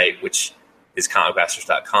on the site, which is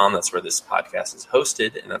comicbastards.com. That's where this podcast is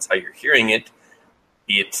hosted, and that's how you're hearing it.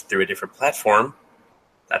 Be it through a different platform,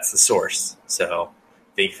 that's the source. So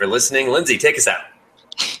thank you for listening. Lindsay, take us out.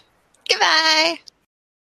 Goodbye.